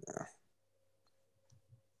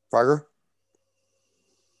 Parker?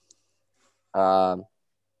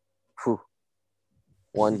 Whew.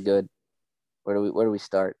 One good. Where do we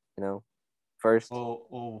start? First,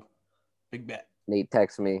 Oh, big bet. Nate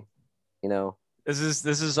texts me. This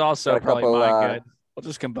is also Got a probably couple, mine good. We'll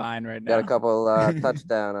just combine right now. got a couple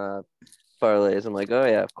touchdown parlays. I'm like, oh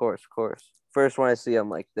yeah, of course. First one I see, I'm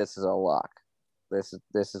like, this is a lock. This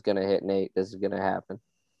is gonna hit Nate. This is gonna happen.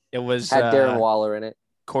 It was Had Darren Waller in it.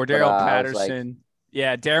 Cordero but, I was like- Patterson.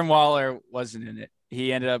 Yeah, Darren Waller wasn't in it.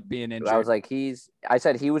 He ended up being injured. I was like, I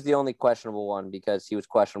said he was the only questionable one because he was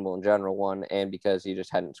questionable in general one, and because he just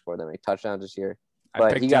hadn't scored that many touchdowns this year. I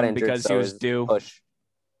But picked he got him injured because so he was his due. Push.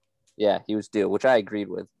 Yeah, he was due, which I agreed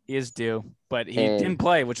with. He is due, but he And- didn't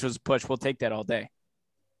play, which was push. We'll take that all day.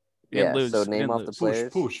 We Yeah. didn't lose. So We name didn't off the lose.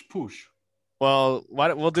 players. Push. Well,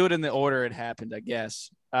 we'll do it in the order it happened, I guess.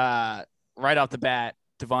 Right off the bat,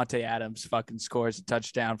 Devontae Adams fucking scores a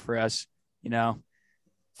touchdown for us.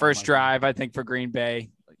 First my drive, I think, for Green Bay.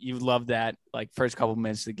 You love that. Like first couple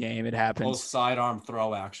minutes of the game, it Both happens. sidearm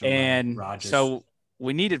throw action. And Rodgers. so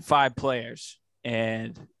we needed 5 players,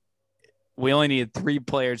 and we only needed 3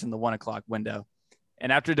 players in the 1 o'clock window.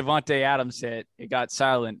 And after Devontae Adams hit, it got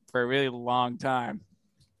silent for a really long time.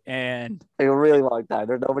 And Like a really long time.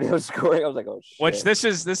 There's nobody else scoring. I was like, oh shit. which this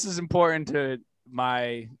is important to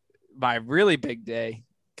my really big day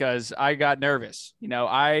because I got nervous.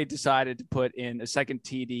 I decided to put in a second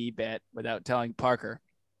TD bet without telling Parker.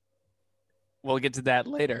 We'll get to that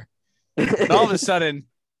later. But all of a sudden,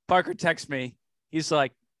 Parker texts me. He's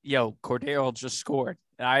like, yo, Cordero just scored.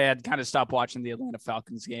 And I had kind of stopped watching the Atlanta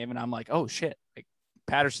Falcons game, and I'm like, oh, shit. Like,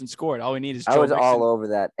 Patterson scored. All we need is Joe I was Mixon. all over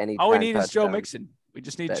that. Anytime All we need is Joe touchdown. Mixon. We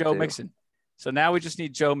just need That Joe too. Mixon. So now we just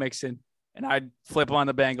need Joe Mixon. and I'd flip on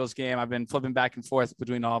the Bengals game. I've been flipping back and forth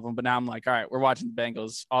between all of them, but now I'm like, all right, we're watching the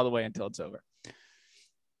Bengals all the way until it's over.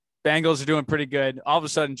 Bengals are doing pretty good. All of a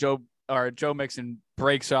sudden, Joe Mixon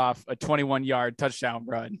breaks off a 21-yard touchdown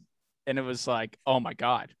run, and it was like, oh my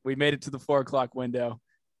God, we made it to the 4:00 window.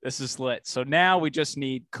 This is lit. So now we just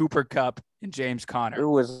need Cooper Kupp and James Conner.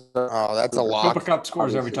 That's a lock. Cooper Kupp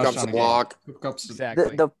scores every touchdown a game. Lock. Cooper Kupp's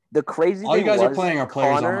Exactly. The crazy all thing you guys was are playing are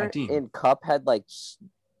players Conner on my team. and Kupp had like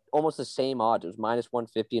almost the same odds. It was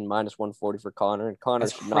 -150 and -140 for Conner, and Conner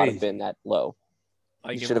That's should not have crazy. been that low.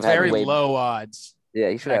 Like He it should was have had very way- low odds. Yeah,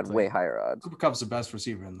 he should have had Exactly. way higher odds. Cooper Kupp's the best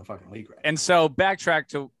receiver in the fucking league right now. And so backtrack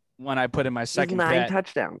to when I put in my He has second 9 bet.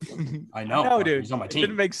 touchdowns. I know, No, but dude. he's on my It team.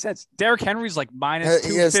 didn't make sense. Derrick Henry's like minus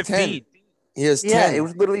He has 10. 215. He has 10. Yeah, it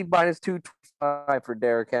was literally -225 for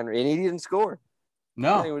Derrick Henry, and he didn't score.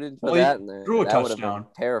 No. We didn't put Well, he that in there. threw a That would have touchdown.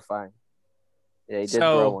 been terrifying. Yeah, he did So-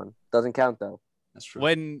 throw one. Doesn't count though. That's true.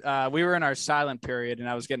 When we were in our silent period and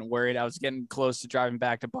I was getting worried, I was getting close to driving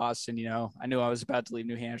back to Boston. You know, I knew I was about to leave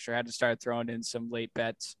New Hampshire. I had to start throwing in some late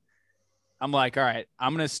bets. I'm like, all right,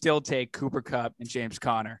 I'm going to still take Cooper Kupp and James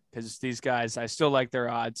Conner because these guys, I still like their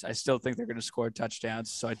odds. I still think they're going to score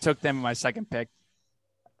touchdowns. So I took them in my second pick.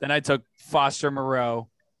 Then I took Foster Moreau,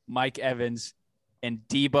 Mike Evans, and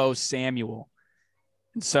Deebo Samuel.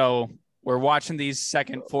 And so we're watching these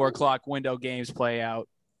second 4:00 window games play out.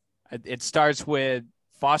 It starts with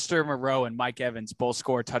Foster Moreau and Mike Evans both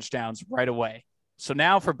score touchdowns right away. So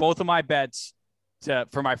now for both of my bets,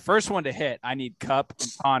 for my first one to hit, I need Kupp and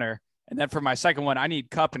Conner. And then for my second one, I need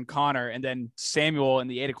Kupp and Conner and then Samuel in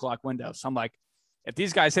the 8:00 window. So I'm like, if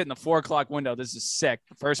these guys hit in the 4:00 window, this is sick.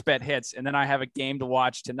 The first bet hits. And then I have a game to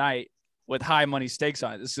watch tonight with high money stakes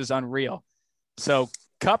on it. This is unreal. So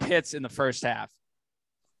Kupp hits in the first half,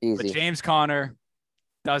 but Easy. James Conner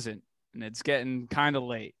doesn't. And it's getting kind of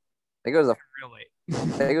late. I think it was Real late.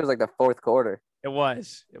 I think it was like the 4th quarter. It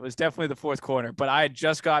was definitely the 4th quarter, but I had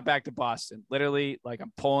just got back to Boston. Literally, like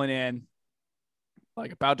I'm pulling in,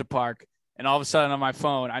 like about to park, and all of a sudden on my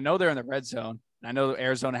phone, I know they're in the red zone. And I know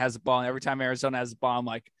Arizona has the ball, and every time Arizona has the ball, I'm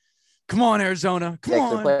like, "Come on, Arizona, come Yeah,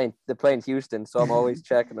 on!" they're playing Houston, so I'm always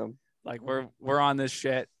checking them. Like we're on this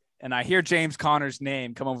shit, and I hear James Conner's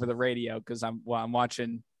name come over the radio because I'm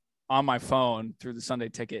watching on my phone through the Sunday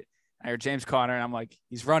Ticket. I hear James Conner, and I'm like,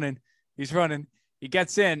 "He's running." He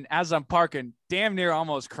gets in as I'm parking, damn near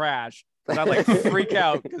almost crash. But I like freak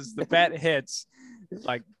out because the bet hits.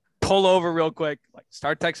 Like pull over real quick, like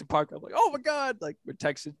start texting Parker. I'm like, oh my God, like we're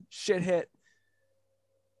texting, shit hit.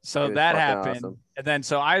 So that happened. Awesome. And then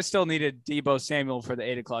so I still needed Deebo Samuel for the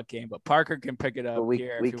 8:00 game, but Parker can pick it up. But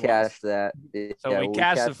we cashed that. So we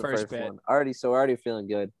cashed the first bet. One. Already feeling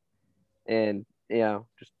good. And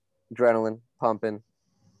just adrenaline pumping.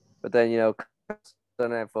 But then,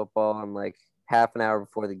 Sunday Night Football, I'm like half an hour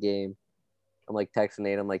before the game. I'm like texting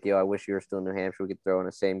Nate. I'm like, yo, I wish you were still in New Hampshire. We could throw in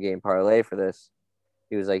a same game parlay for this.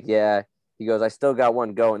 He was like, yeah. He goes, I still got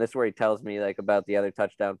one going. This is where he tells me like about the other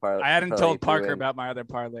touchdown parlay. I hadn't told Parker about my other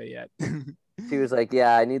parlay yet. He was like,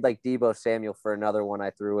 yeah, I need like Deebo Samuel for another one I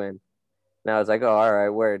threw in. And I was like, oh, all right,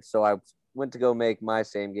 word. So I went to go make my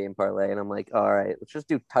same game parlay. And I'm like, all right, let's just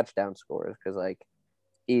do touchdown scores. Cause like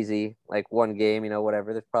easy, like one game,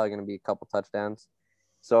 whatever. There's probably going to be a couple touchdowns.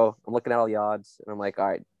 So I'm looking at all the odds, and I'm like, all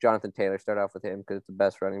right, Jonathan Taylor, start off with him because it's the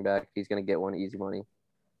best running back. He's going to get one, easy money.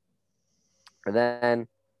 And then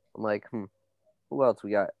I'm like, who else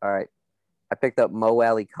we got? All right. I picked up Mo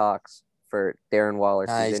Alley Cox for Darren Waller.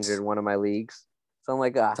 Nice. He's injured in one of my leagues. So I'm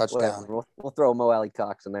like, touchdown. We'll throw Mo Alley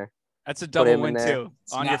Cox in there. That's a double win, there. too.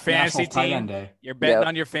 On your fantasy team, you're betting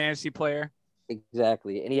on your fantasy player.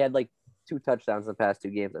 Exactly. And he had like 2 touchdowns in the past 2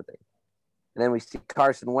 games, I think. And then we see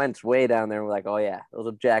Carson Wentz way down there. And we're like, oh, yeah, those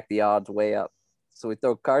will jack the odds way up. So we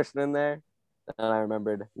throw Carson in there. And I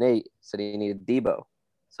remembered Nate said he needed Deebo.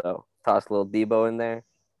 So toss a little Deebo in there.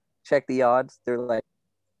 Check the odds. They're like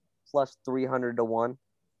plus 300 to 1,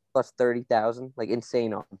 plus 30,000, like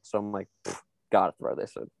insane odds. So I'm like, gotta throw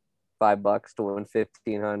this in. $5 to win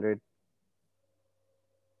 1,500.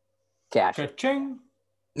 Cash. Ka-ching.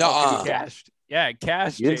 No, cashed. Yeah,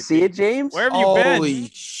 cashed. You didn't see it, James? Where have you been? Holy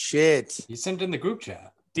shit. You sent it in the group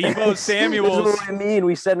chat. Deebo Samuel. This is what I mean.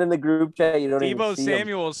 We send in the group chat. You don't even Deebo see him.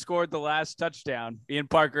 Samuel scored the last touchdown. Me and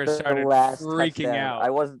Parker The started last freaking touchdown.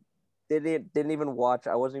 out. I didn't even watch.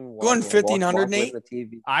 I wasn't even watching. Going 1,500, Nate? The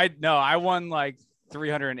TV. I won like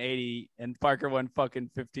 380 and Parker won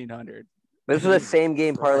fucking 1,500. This was the same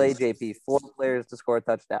game parlay, JP. 4 players to score a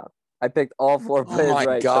touchdown. I picked all 4 players Oh my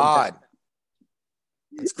right. God.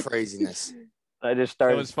 That's craziness. I just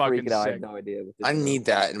started was fucking freaking out. I sick. had no idea. what to I do. need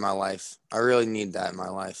that in my life. I really need that in my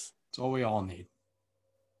life. It's all we all need.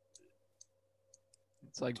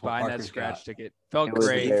 It's like That's what buying that Parker's scratch got. ticket. Felt It was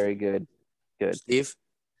great. very good. Good. Steve? It's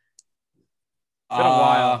been a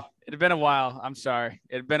while. It had been a while. I'm sorry.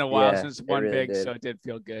 It had been a while Yeah, since it one really big, did. so it did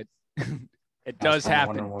feel good. It I was does kinda happen,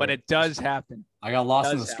 wondering what but it does happen. I got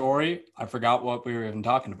lost in Does the happen. story. I forgot what we were even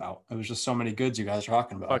talking about. It was just so many goods you guys were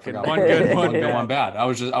talking about. I Fucking forgot one what- good, one good, bad. one bad. I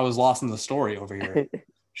was lost in the story over here.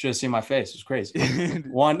 Should have seen my face. It was crazy.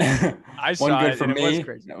 One I saw one good it, for and it was me.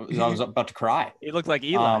 crazy. I was about to cry. He looked like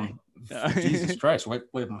Eli. Jesus Christ. Wait,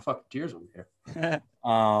 my fucking tears over here.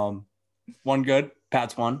 One good.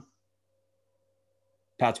 Pat's one.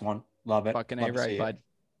 Love it. Fucking Love A to right, see it. bud.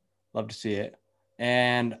 Love to see it.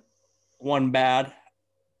 And one bad.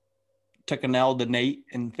 Took an L to Nate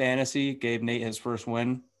in fantasy. Gave Nate his first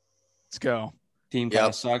win. Let's go. Team kind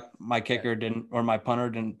of sucked. My kicker didn't, or my punter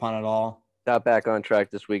didn't punt at all. Got back on track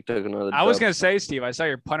this week. Took another. I was dub. gonna say, Steve, I saw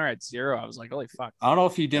your punter at 0. I was like, holy fuck. I don't know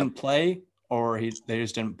if he didn't play or they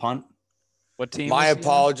just didn't punt. What team? My was he on?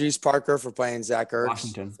 apologies, Parker, for playing Zach Ertz.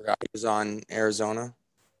 Washington. Forgot he was on Arizona.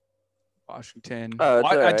 Washington. Oh, it's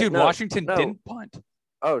all right. Dude, No, Washington no. didn't punt.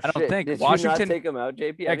 Oh I don't shit! think Did Washington- you not take him out,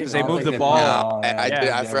 JP? Yeah, 'cause they I don't moved think the they ball. punt. I did.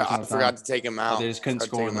 Yeah. I forgot to take him out. They just couldn't Forgot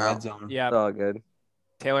to score take in the him red out. zone. Yeah, It's all good.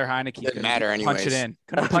 Taylor Heineke Didn't couldn't matter punch it anyways. in. I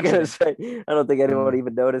Couldn't was punch gonna it in. say, I don't think anyone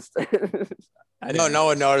even noticed. I No, didn't. no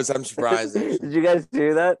one noticed. I'm surprised. actually. Did you guys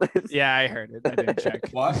do that? Yeah, I heard it. I didn't check.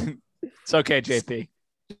 What? It's okay, JP.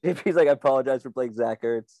 JP's like, I apologize for playing Zach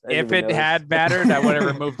Ertz. I didn't If even it notice. had mattered, I would have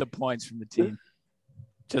removed the points from the team,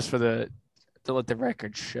 just for to let the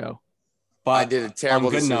record show. But I did a terrible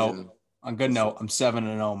on good decision. note, on good note, I'm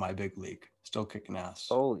 7-0 in my big league. Still kicking ass.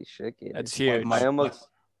 Holy shit! Kid. That's huge. My- I almost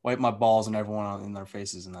Wipe my balls and everyone in their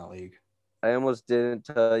faces in that league. didn't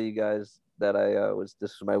tell you guys that I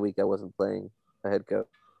this was my week. I wasn't playing a head coach.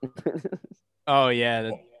 Oh yeah,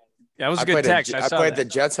 that was a I good played text. I saw played that. the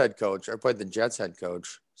Jets head coach. I played the Jets head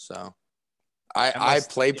coach. So I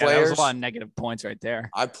play Yeah, that players. was a lot of negative points right there.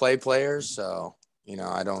 I play players, so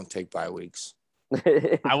I don't take bye weeks.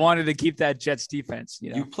 I wanted to keep that Jets defense.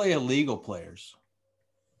 You play illegal players.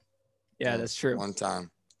 Yeah, that's true. One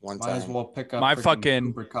time. Might as well pick up My freaking fucking-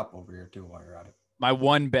 Cooper Cup over here too while you're at it. My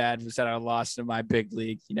one bad was that I lost in my big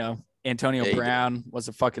league. Antonio Yeah, you Brown was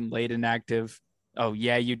a fucking late inactive. Oh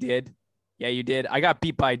yeah, you did. Yeah, you did. I got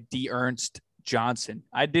beat by D. Ernst Johnson.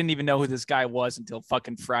 I didn't even know who this guy was until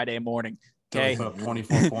fucking Friday morning. Okay. Put up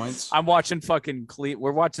 24 points. I'm watching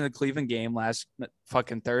we're watching the Cleveland game last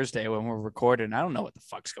fucking Thursday when we're recording. I don't know what the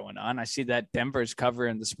fuck's going on. I see that Denver's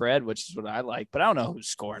covering the spread, which is what I like, but I don't know who's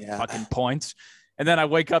scoring fucking points. And then I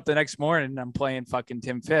wake up the next morning and I'm playing fucking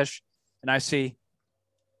Tim Fish and I see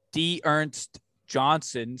D. Ernst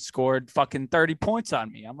Johnson scored fucking 30 points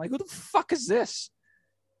on me. I'm like, who the fuck is this?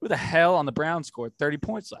 Who the hell on the Browns scored 30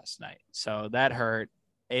 points last night? So that hurt.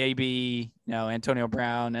 AB, Antonio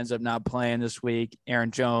Brown ends up not playing this week.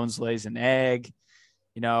 Aaron Jones lays an egg.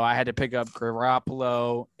 I had to pick up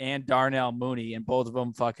Garoppolo and Darnell Mooney, and both of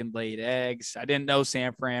them fucking laid eggs. I didn't know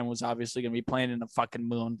San Fran was obviously going to be playing in a fucking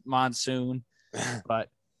monsoon, but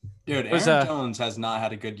Dude, it was, Aaron Jones has not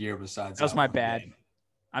had a good year besides that was my one bad. game.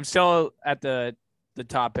 I'm still at the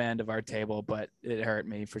top end of our table, but it hurt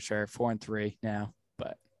me for sure. 4-3 now,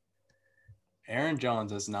 but Aaron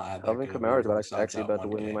Jones has not had that Alvin good of a Kamara year is besides actually that about to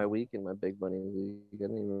one win game. my week in my big money league. I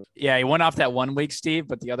didn't even- yeah, he went off that 1 week, Steve,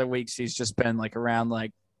 but the other weeks he's just been like around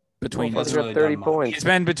like between Well, He's Hasn't got really 30 done much. points. he's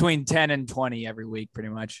been between 10 and 20 every week pretty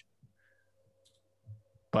much.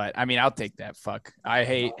 But I mean, I'll take that. Fuck. I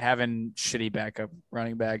hate having shitty backup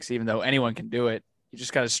running backs, even though anyone can do it. You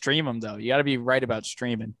just got to stream them though. You got to be right about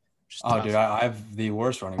streaming. Just Oh, tough. dude, I have the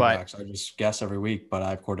worst running But- backs. I just guess every week, but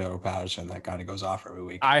I have Cordero Patterson that kind of goes off every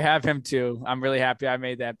week. I have him too. I'm really happy I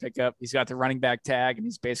made that pickup. He's got the running back tag and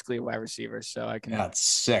he's basically a wide receiver. So I can, Yeah, it's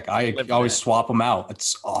sick. I Live with always that. swap them out.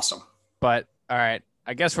 It's awesome. but all right.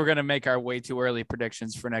 I guess we're going to make our way too early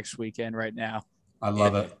predictions for next weekend right now. I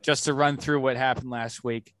love it. Just to run through what happened last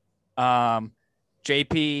week.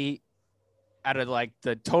 JP, out of like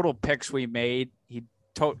the total picks we made, he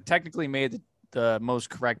technically made the most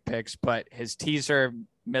correct picks, but his teaser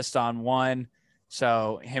missed on one.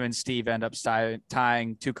 So him and Steve end up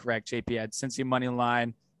tying two correct. JP had Cincy money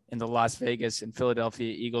line in the Las Vegas and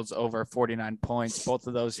Philadelphia Eagles over 49 points. Both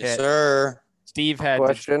of those Yes, hit. sir. Steve had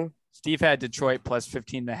Question. Steve had Detroit plus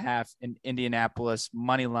 15.5 in Indianapolis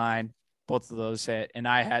money line. Both of those hit. And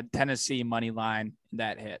I had Tennessee money line and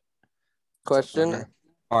that hit. Question.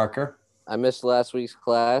 Parker. I missed last week's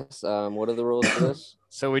class. What are the rules for this?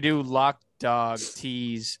 So we do lock, dog,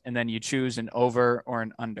 tease, and then you choose an over or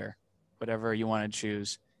an under, whatever you want to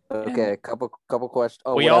choose. Okay, couple questions.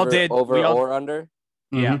 Oh, We all whatever, did- over we all- or under.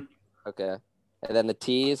 Yeah. Mhm. Okay, and then the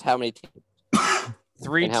tees. How many tees?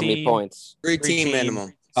 Three And how many team. points? 3-team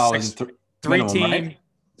minimum. Oh, Six- is it Three minimum, team. right?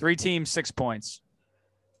 3 team, 6 points.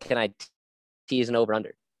 Can I tease an over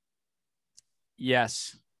under?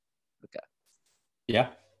 Yes. Yeah.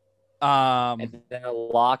 And then a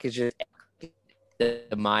lock is just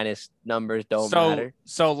the minus numbers don't matter.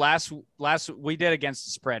 So last we did against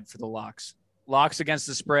the spread for the locks. Locks against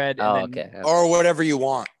the spread. And Oh, then, okay. Or whatever you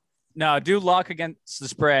want. No, do lock against the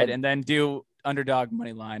spread and then do underdog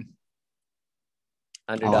money line.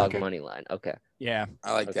 Underdog okay. money line. Okay. Yeah.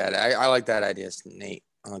 I like that. I like that idea, Nate.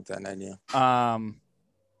 I like that idea.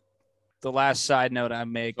 The last side note I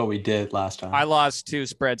make. What we did last time. I lost 2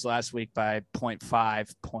 spreads last week by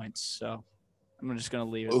 0.5 points, so I'm just gonna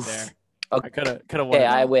leave it Oof. there. Okay. I could have won. Okay. it.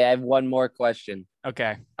 I have one more question.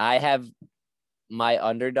 Okay. I have my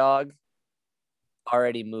underdog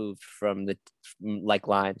already moved from the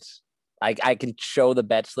lines. I can show the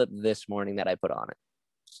bet slip this morning that I put on it.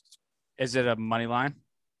 Is it a money line?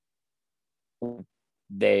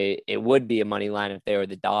 It would be a money line if they were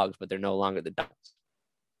the dogs, but they're no longer the dogs.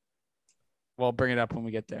 Well, bring it up when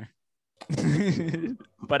we get there.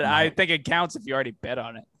 But I think it counts if you already bet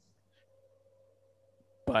on it.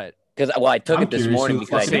 But Because I took I'm it this curious morning who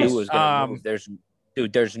the because I fuck knew it it was is. going to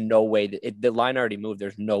move. There's no way the line already moved.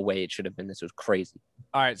 There's no way it should have been this. It was crazy.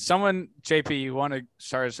 all right, someone, JP, you want to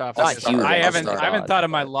start us off? That's huge. I I'll haven't start. I haven't thought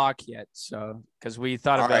of my lock yet, so because we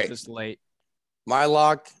thought All about right. this late. My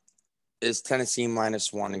lock is Tennessee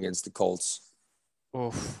 -1 against the Colts.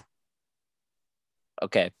 Oof.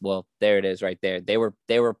 Okay, well there it is right there. They were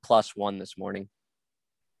 +1 this morning.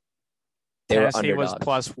 They Tennessee were was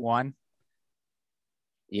underdogs. +1.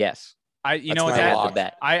 Yes. You That's know what my that lock.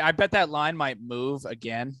 bet. I bet that line might move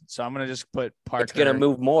again, so I'm gonna just put Parker. It's gonna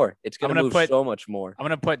move more. It's gonna gonna move put- so much more. I'm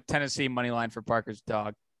gonna put Tennessee money line for Parker's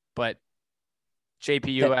dog, but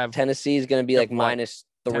JP, you have Tennessee is gonna be you like have what? -3.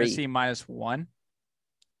 Tennessee -1.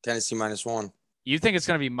 Tennessee -1. You think it's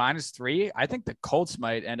gonna be -3? I think the Colts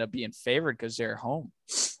might end up being favored because they're home.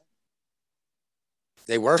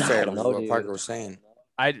 They were I don't favored, know, what dude. Parker was saying.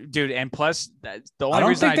 And plus the I only don't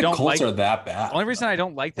reason think I the don't Colts like are that bad. the only reason I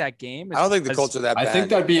don't like that game is I don't think the because- Colts are that bad. I think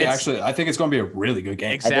that'd be It's- I think it's going to be a really good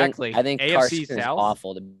game. Exactly. I think AFC Carson is South.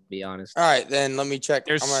 awful, to be honest. All right, then let me check.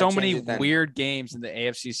 There's I'm gonna so change many it then. weird games in the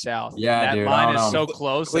AFC South. Yeah, that dude, I line don't is know. so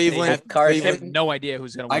close. Cleveland- that they have Carson- no idea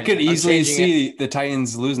who's gonna win. I could it. easily changing see the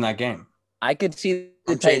Titans losing that game. I could see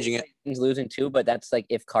the I'm changing it. Titans losing too, but that's like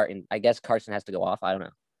if I guess Carson has to go off. I don't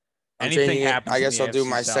know. I'm Anything changing it. happens I in guess the I'll do AFC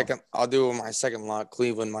my South. second. I'll do my second lock.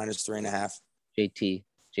 Cleveland -3.5.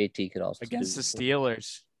 JT could also Against the do-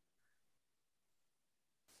 Steelers.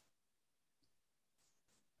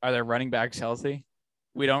 Are their running backs healthy?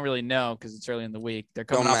 We don't really know because it's early in the week. They're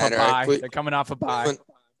coming Don't off a matter. bye. They're coming off a bye.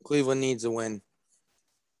 Cleveland needs a win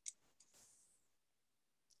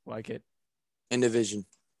Like it. in division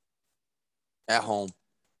at home.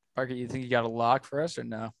 Parker, you think you got a lock for us or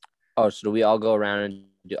no? Oh, so do we all go around and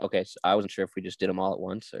do? Okay, so I wasn't sure if we just did them all at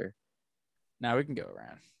once or. No, we can go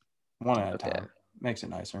around. One at a Okay. time. Makes it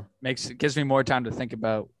nicer. Gives me more time to think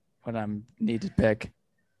about what I'm need to pick.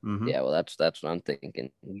 Mhm. Yeah, well, that's what I'm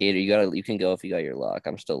thinking. Gator, you can go if you got your lock.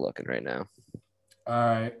 I'm still looking right now. All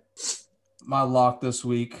right. My lock this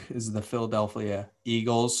week is the Philadelphia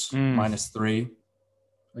Eagles -3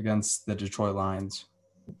 against the Detroit Lions.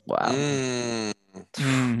 Wow, Mm. That's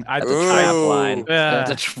that's a trap Ooh. line.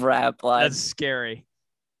 That's a trap line. That's scary.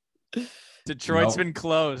 Detroit's Nope. been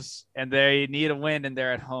close, and they need a win, and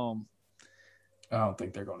they're at home. I don't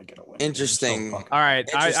think they're going to get a win. Interesting. All right,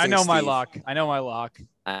 I Interesting, know my Steve. lock. I know my lock.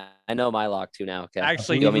 I know my lock too now. Okay.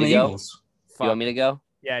 Actually, you want me to go? You Fuck. want me to go?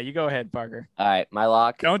 Yeah, you go ahead, Parker. All right, my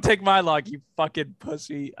lock. Don't take my lock, you fucking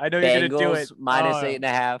pussy. I know you're gonna do it. Bengals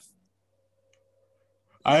 -8.5.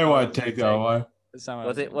 I didn't want to take that one. That's not what I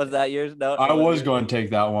Was it? gonna Was do. that yours? No. I was going to take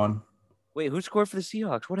that one. Wait, who scored for the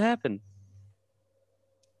Seahawks? What happened?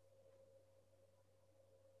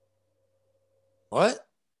 What?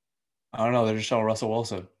 I don't know. They're just showing Russell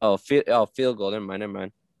Wilson. Oh, field goal. Never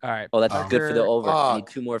mind. All right. Oh, that's Oh. good for the over. Fuck. Need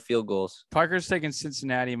 2 more field goals. Parker's taking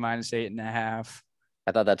Cincinnati -8.5.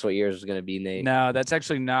 I thought that's what yours was gonna be, Nate. No, that's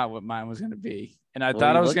actually not what mine was gonna be. And I What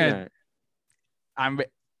thought are I you was looking gonna. at?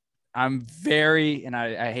 I'm very, and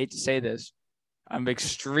I hate to say this, I'm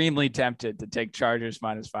extremely tempted to take Chargers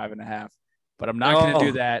 -5.5, but I'm not gonna do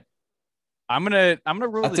Oh. that. I'm gonna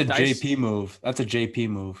roll That's the a dice. JP move. That's a JP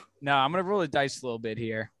move. No, I'm gonna roll the dice a little bit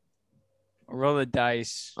here. I'll roll the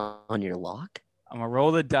dice. On your lock? I'm gonna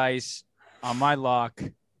roll the dice on my lock.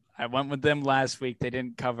 I went with them last week. They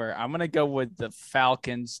didn't cover. I'm gonna go with the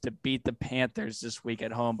Falcons to beat the Panthers this week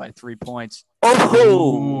at home by 3 points.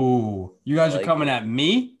 Oh, Ooh, you guys are Like coming it. at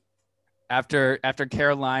me? After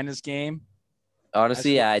Carolina's game,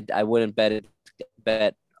 Honestly, I wouldn't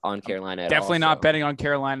bet on Carolina at Definitely all. not so. betting on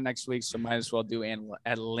Carolina next week, so might as well do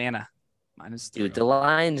Atlanta -3. Dude, the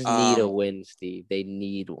Lions need a win, Steve. They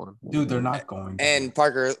need one. Dude, they're not going to. And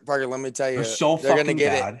Parker, let me tell you, They're so they're gonna fucking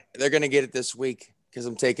get bad. it. They're gonna get it this week because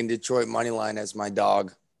I'm taking Detroit money line as my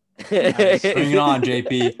dog. Nice. Bring it on,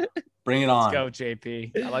 JP. Bring it on. Let's go,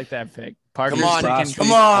 JP. I like that pick. Parker's Come on, taking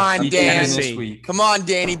come on, Beat you again Dan. this Tennessee. week. Come on,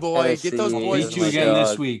 Danny boy, Tennessee. get those Beat boys. That's you my again this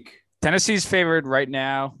dog. week. Tennessee's favored right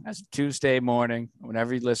now as of Tuesday morning,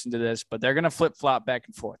 whenever you listen to this, but they're going to flip-flop back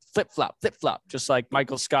and forth. Flip-flop, just like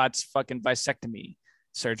Michael Scott's fucking vasectomy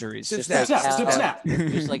surgeries. Snip, Snap, snap, snap, snip, snap.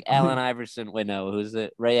 Just like Allen Iverson. Wait, no, who's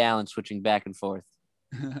it? Ray Allen switching back and forth.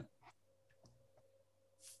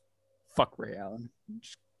 Fuck Ray Allen.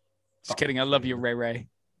 Just kidding. I love you, Ray.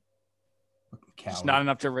 It's Coward. not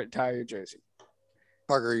enough to retire your jersey.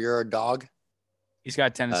 Parker, you're a dog. He's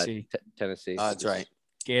got Tennessee. Tennessee. That's right.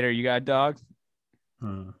 Gator, you got a dog?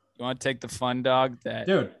 Hmm. You want to take the fun dog that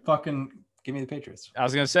Dude, fucking give me the Patriots. I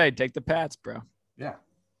was going to say, take the Pats, bro. Yeah.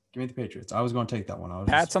 Give me the Patriots. I was going to take that one.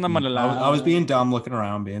 Pats on the money line. I was being dumb, looking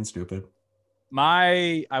around, being stupid.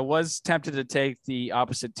 I was tempted to take the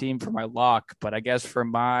opposite team for my lock, but I guess for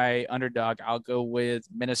my underdog, I'll go with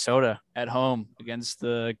Minnesota at home against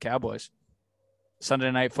the Cowboys.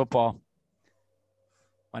 Sunday Night Football.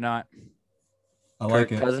 Why not? I like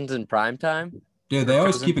Kirk it. Cousins in prime time. Dude, they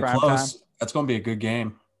always Cousins keep it prime close. time. That's going to be a good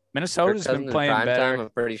game. Minnesota's Kirk been Cousins in playing prime better. time, I'm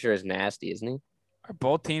pretty sure is nasty, isn't he? Are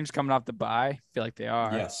both teams coming off the bye? I feel like they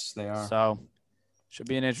are. Yes, they are. So should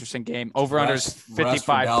be an interesting game. Over under is Rest for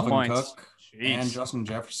 55 Dalvin points. Cook Jeez. and Justin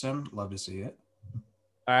Jefferson. Love to see it.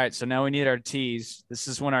 All right, so now we need our teas. This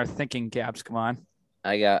is when our thinking caps come on.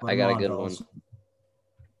 I got Put 'em a on, good fellas. one.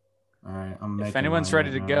 All right, I'm If making anyone's mine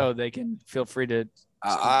ready to right go, they can feel free to.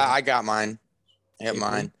 I got mine. I got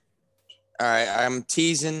mine. All right, I'm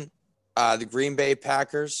teasing the Green Bay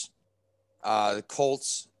Packers, the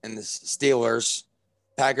Colts, and the Steelers.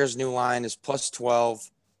 Packers' new line is +12,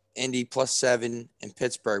 Indy +7, and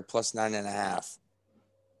Pittsburgh +9.5.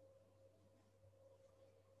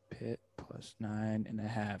 Pitt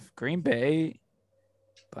 +9.5. Green Bay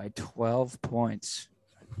by 12 points.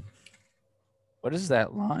 What is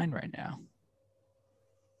that line right now?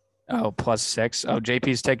 Oh, +6. Oh,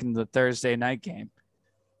 JP's taking the Thursday night game.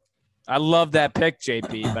 I love that pick,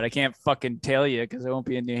 JP, but I can't fucking tell you because I won't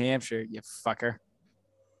be in New Hampshire, you fucker.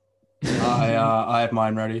 I have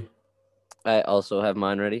mine ready. I also have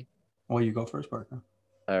mine ready. Well, you go first, Parker.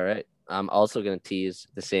 All right. I'm also going to tease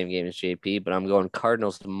the same game as JP, but I'm going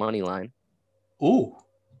Cardinals to money line. Ooh.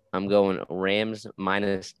 I'm going Rams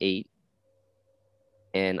 -8.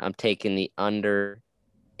 And I'm taking the under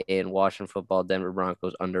in Washington football, Denver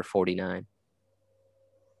Broncos under 49.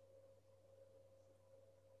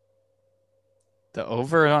 The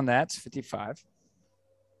over on that's 55.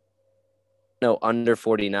 No, under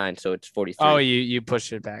 49, so it's 43. Oh, you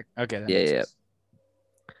pushed it back. Okay. That makes Yeah. sense.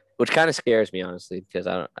 Which kind of scares me, honestly, because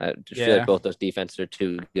I just feel Yeah. like both those defenses are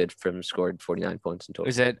too good for them to score 49 points in total.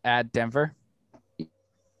 Is it at Denver?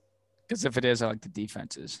 Because if it is, I like the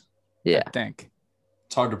defenses. Yeah. I think.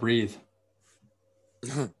 It's hard to breathe.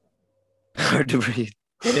 Hard to breathe.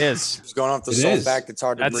 It is. It's going off the It salt is. fact. It's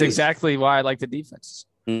hard to That's breathe. exactly why I like the defenses.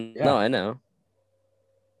 No, I know.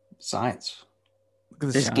 Science. Look at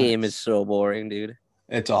the This signs. game is so boring, dude.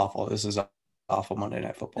 It's awful. This is awful Monday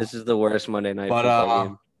Night Football. This is the worst Monday night But, football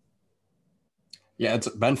game. Yeah, it's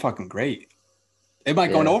been fucking great. It might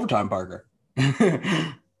go into Yeah. overtime, Parker.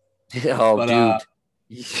 Oh, but, dude.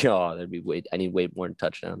 Yeah, that'd be I need way more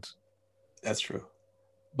touchdowns. That's true.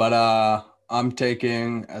 But I'm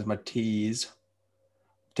taking as my tease,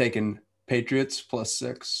 taking Patriots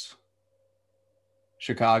 +6,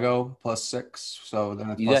 Chicago +6. So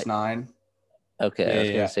then it's You plus got- 9. Okay, I was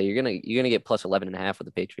Yeah. gonna say you're gonna get plus 11.5 with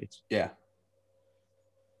the Patriots. Yeah.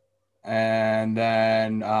 And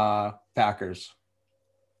then Packers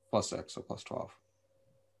 +6, so plus 12.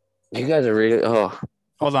 You guys are really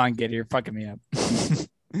Hold on, Gator. You're fucking me up.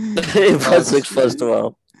 plus 6 plus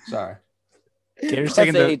 12. Sorry. Gator's Plus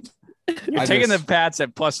taking the 8. you're I taking just- the Pats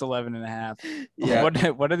at +11.5. Yeah.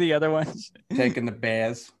 What are the other ones? Taking the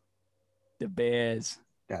Bears. The Bears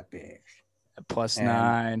Got Bears. at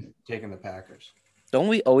 +9. And- Taking the Packers. Don't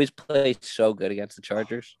we always play so good against the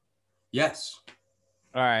Chargers? Yes.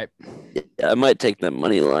 All right. Yeah, I might take that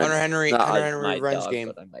money line. Hunter Henry, Not Hunter like Henry my revenge dog, game.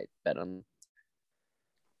 but I might bet on.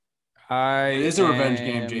 It is a revenge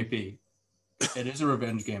game, am- JP. It is a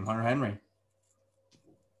revenge game, Hunter Henry.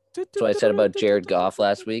 That's what I said about Jared Goff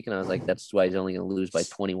last week, and I was like, that's why he's only going to lose by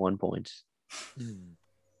 21 points.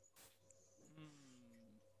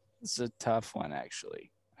 It's a tough one,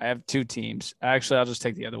 actually. I have two teams. Actually, I'll just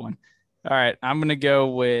take the other one. All right, I'm going to go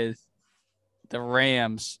with the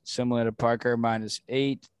Rams, similar to Parker,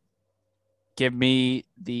 -8. Give me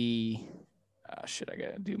the I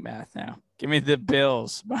got to do math now. Give me the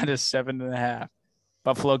Bills, -7.5.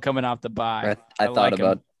 Buffalo coming off the bye. I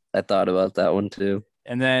thought about that one too.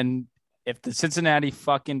 And then if the Cincinnati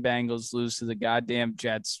fucking Bengals lose to the goddamn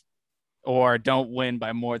Jets or don't win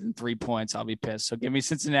by more than 3 points, I'll be pissed. So give me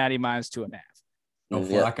Cincinnati -2.5. No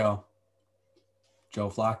Flacco. Joe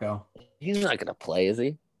Flacco. He's not going to play, is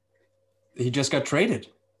he? He just got traded.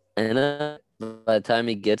 And by the time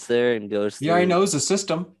he gets there and goes through... Yeah, he knows the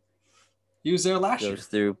system. He was there last year. Goes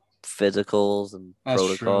through physicals and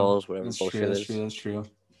protocols, whatever bullshit is. That's true.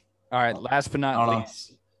 All right, last but not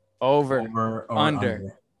least. Over or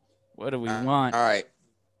under. What do we want? All right.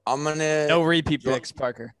 I'm gonna no repeat picks,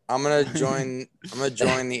 Parker. I'm gonna join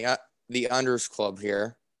the unders club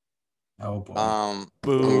here. Oh boy. I'm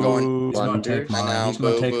going. He's going to take mine. He's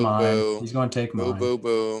going to take mine. He's going to take mine. Boo, boo,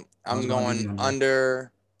 boo. I'm going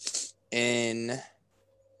under in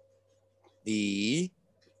the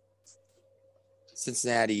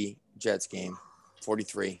Cincinnati Jets game,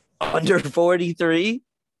 43. Under 43?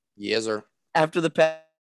 Yes, sir. After the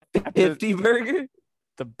 50 burger?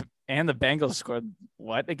 The Bengals scored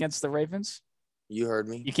what against the Ravens? You heard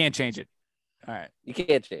me. You can't change it. All right. You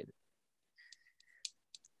can't change it.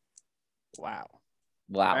 Wow.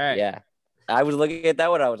 Right. Yeah. I was looking at that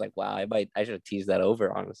one. I was like, wow, I should have teased that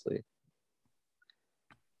over, honestly.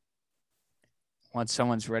 Once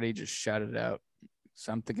someone's ready, just shout it out.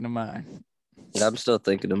 So I'm thinking of mine. Yeah, I'm still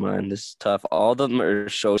thinking of mine. This is tough. All of them are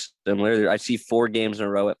so similar. I see 4 games in a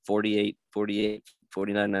row at 48,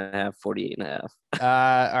 49.5, 48.5.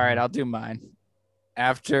 All right, I'll do mine.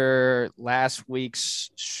 After last week's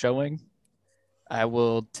showing, I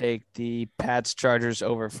will take the Pats Chargers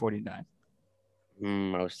over 49.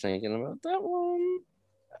 I was thinking about that one.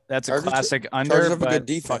 That's a classic under, but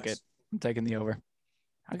fuck it. I'm taking the over.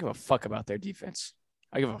 I don't give a fuck about their defense.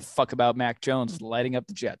 I give a fuck about Mac Jones lighting up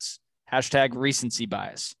the Jets. Hashtag recency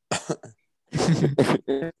bias.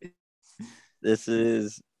 This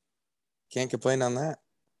is... Can't complain on that.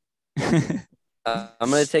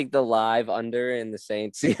 I'm going to take the live under in the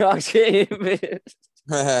Saints Seahawks game.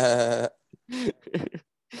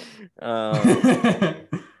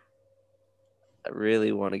 I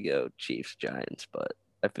really want to go Chiefs Giants, but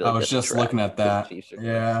I feel like I was just looking at that. Chiefs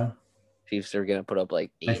are going to put up like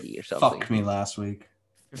 80 or something. Fucked me last week.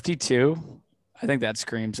 52. I think that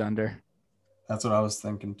screams under. That's what I was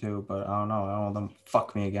thinking too, but I don't know. I don't want them to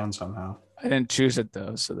fuck me again somehow. I didn't choose it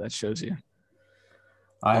though, so that shows you.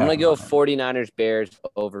 I'm going to go 49ers Bears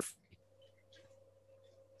over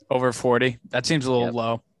 40. That seems a little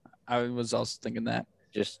low. I was also thinking that.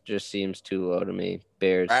 Just seems too low to me.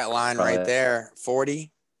 Bears. Rat line right there.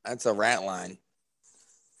 40. That's a rat line.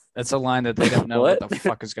 That's a line that they don't know what the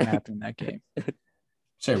fuck is going to happen in that game.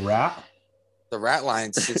 Say rat? The rat line,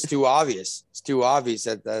 it's too obvious. It's too obvious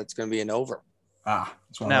that it's going to be an over. No.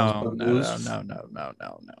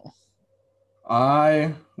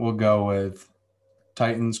 I will go with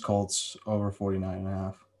Titans Colts over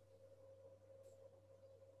 49.5.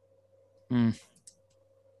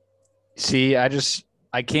 See, I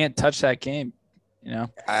can't touch that game. You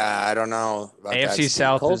know, I don't know. About AFC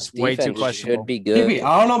South is way too questionable. Should be good. Maybe,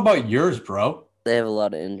 I don't know about yours, bro. They have a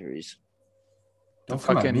lot of injuries. Don't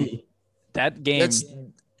come at me. That game,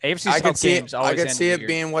 AFC South games always. I could see it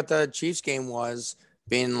being what the Chiefs game was,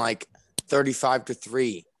 being like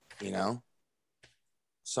 35-3. You know,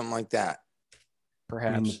 something like that.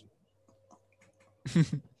 Perhaps.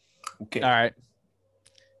 Okay. All right.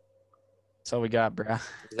 That's all we got, bro.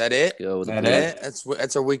 Is that it?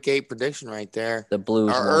 That's a week 8 prediction right there. The Blues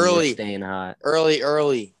are staying hot.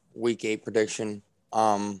 Early week 8 prediction.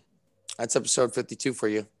 That's episode 52 for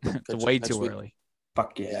you. Way too early.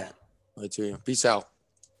 Fuck yeah. Way too early. Peace out.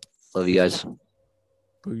 Love you guys.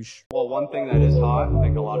 Boosh. Well, one thing that is hot, I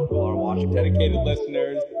think a lot of people are watching. Dedicated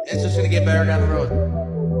listeners. It's just going to get better down the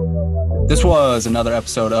road. This was another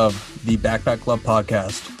episode of the Backpack Club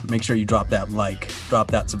podcast. Make sure you drop that like,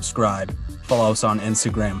 drop that subscribe. Follow us on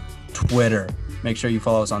Instagram, Twitter. Make sure you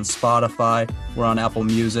follow us on Spotify. We're on Apple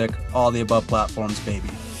Music, all the above platforms, baby.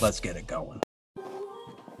 Let's get it going.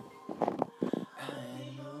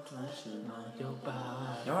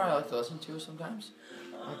 You know what I like to listen to sometimes?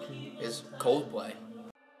 Is Coldplay.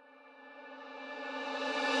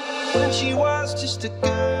 When she was just a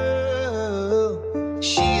girl,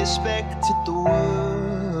 she expected the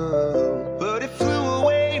world, but it flew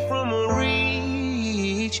away from her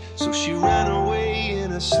reach, so she ran away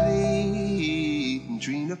in her sleep and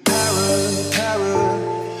dreamed of power.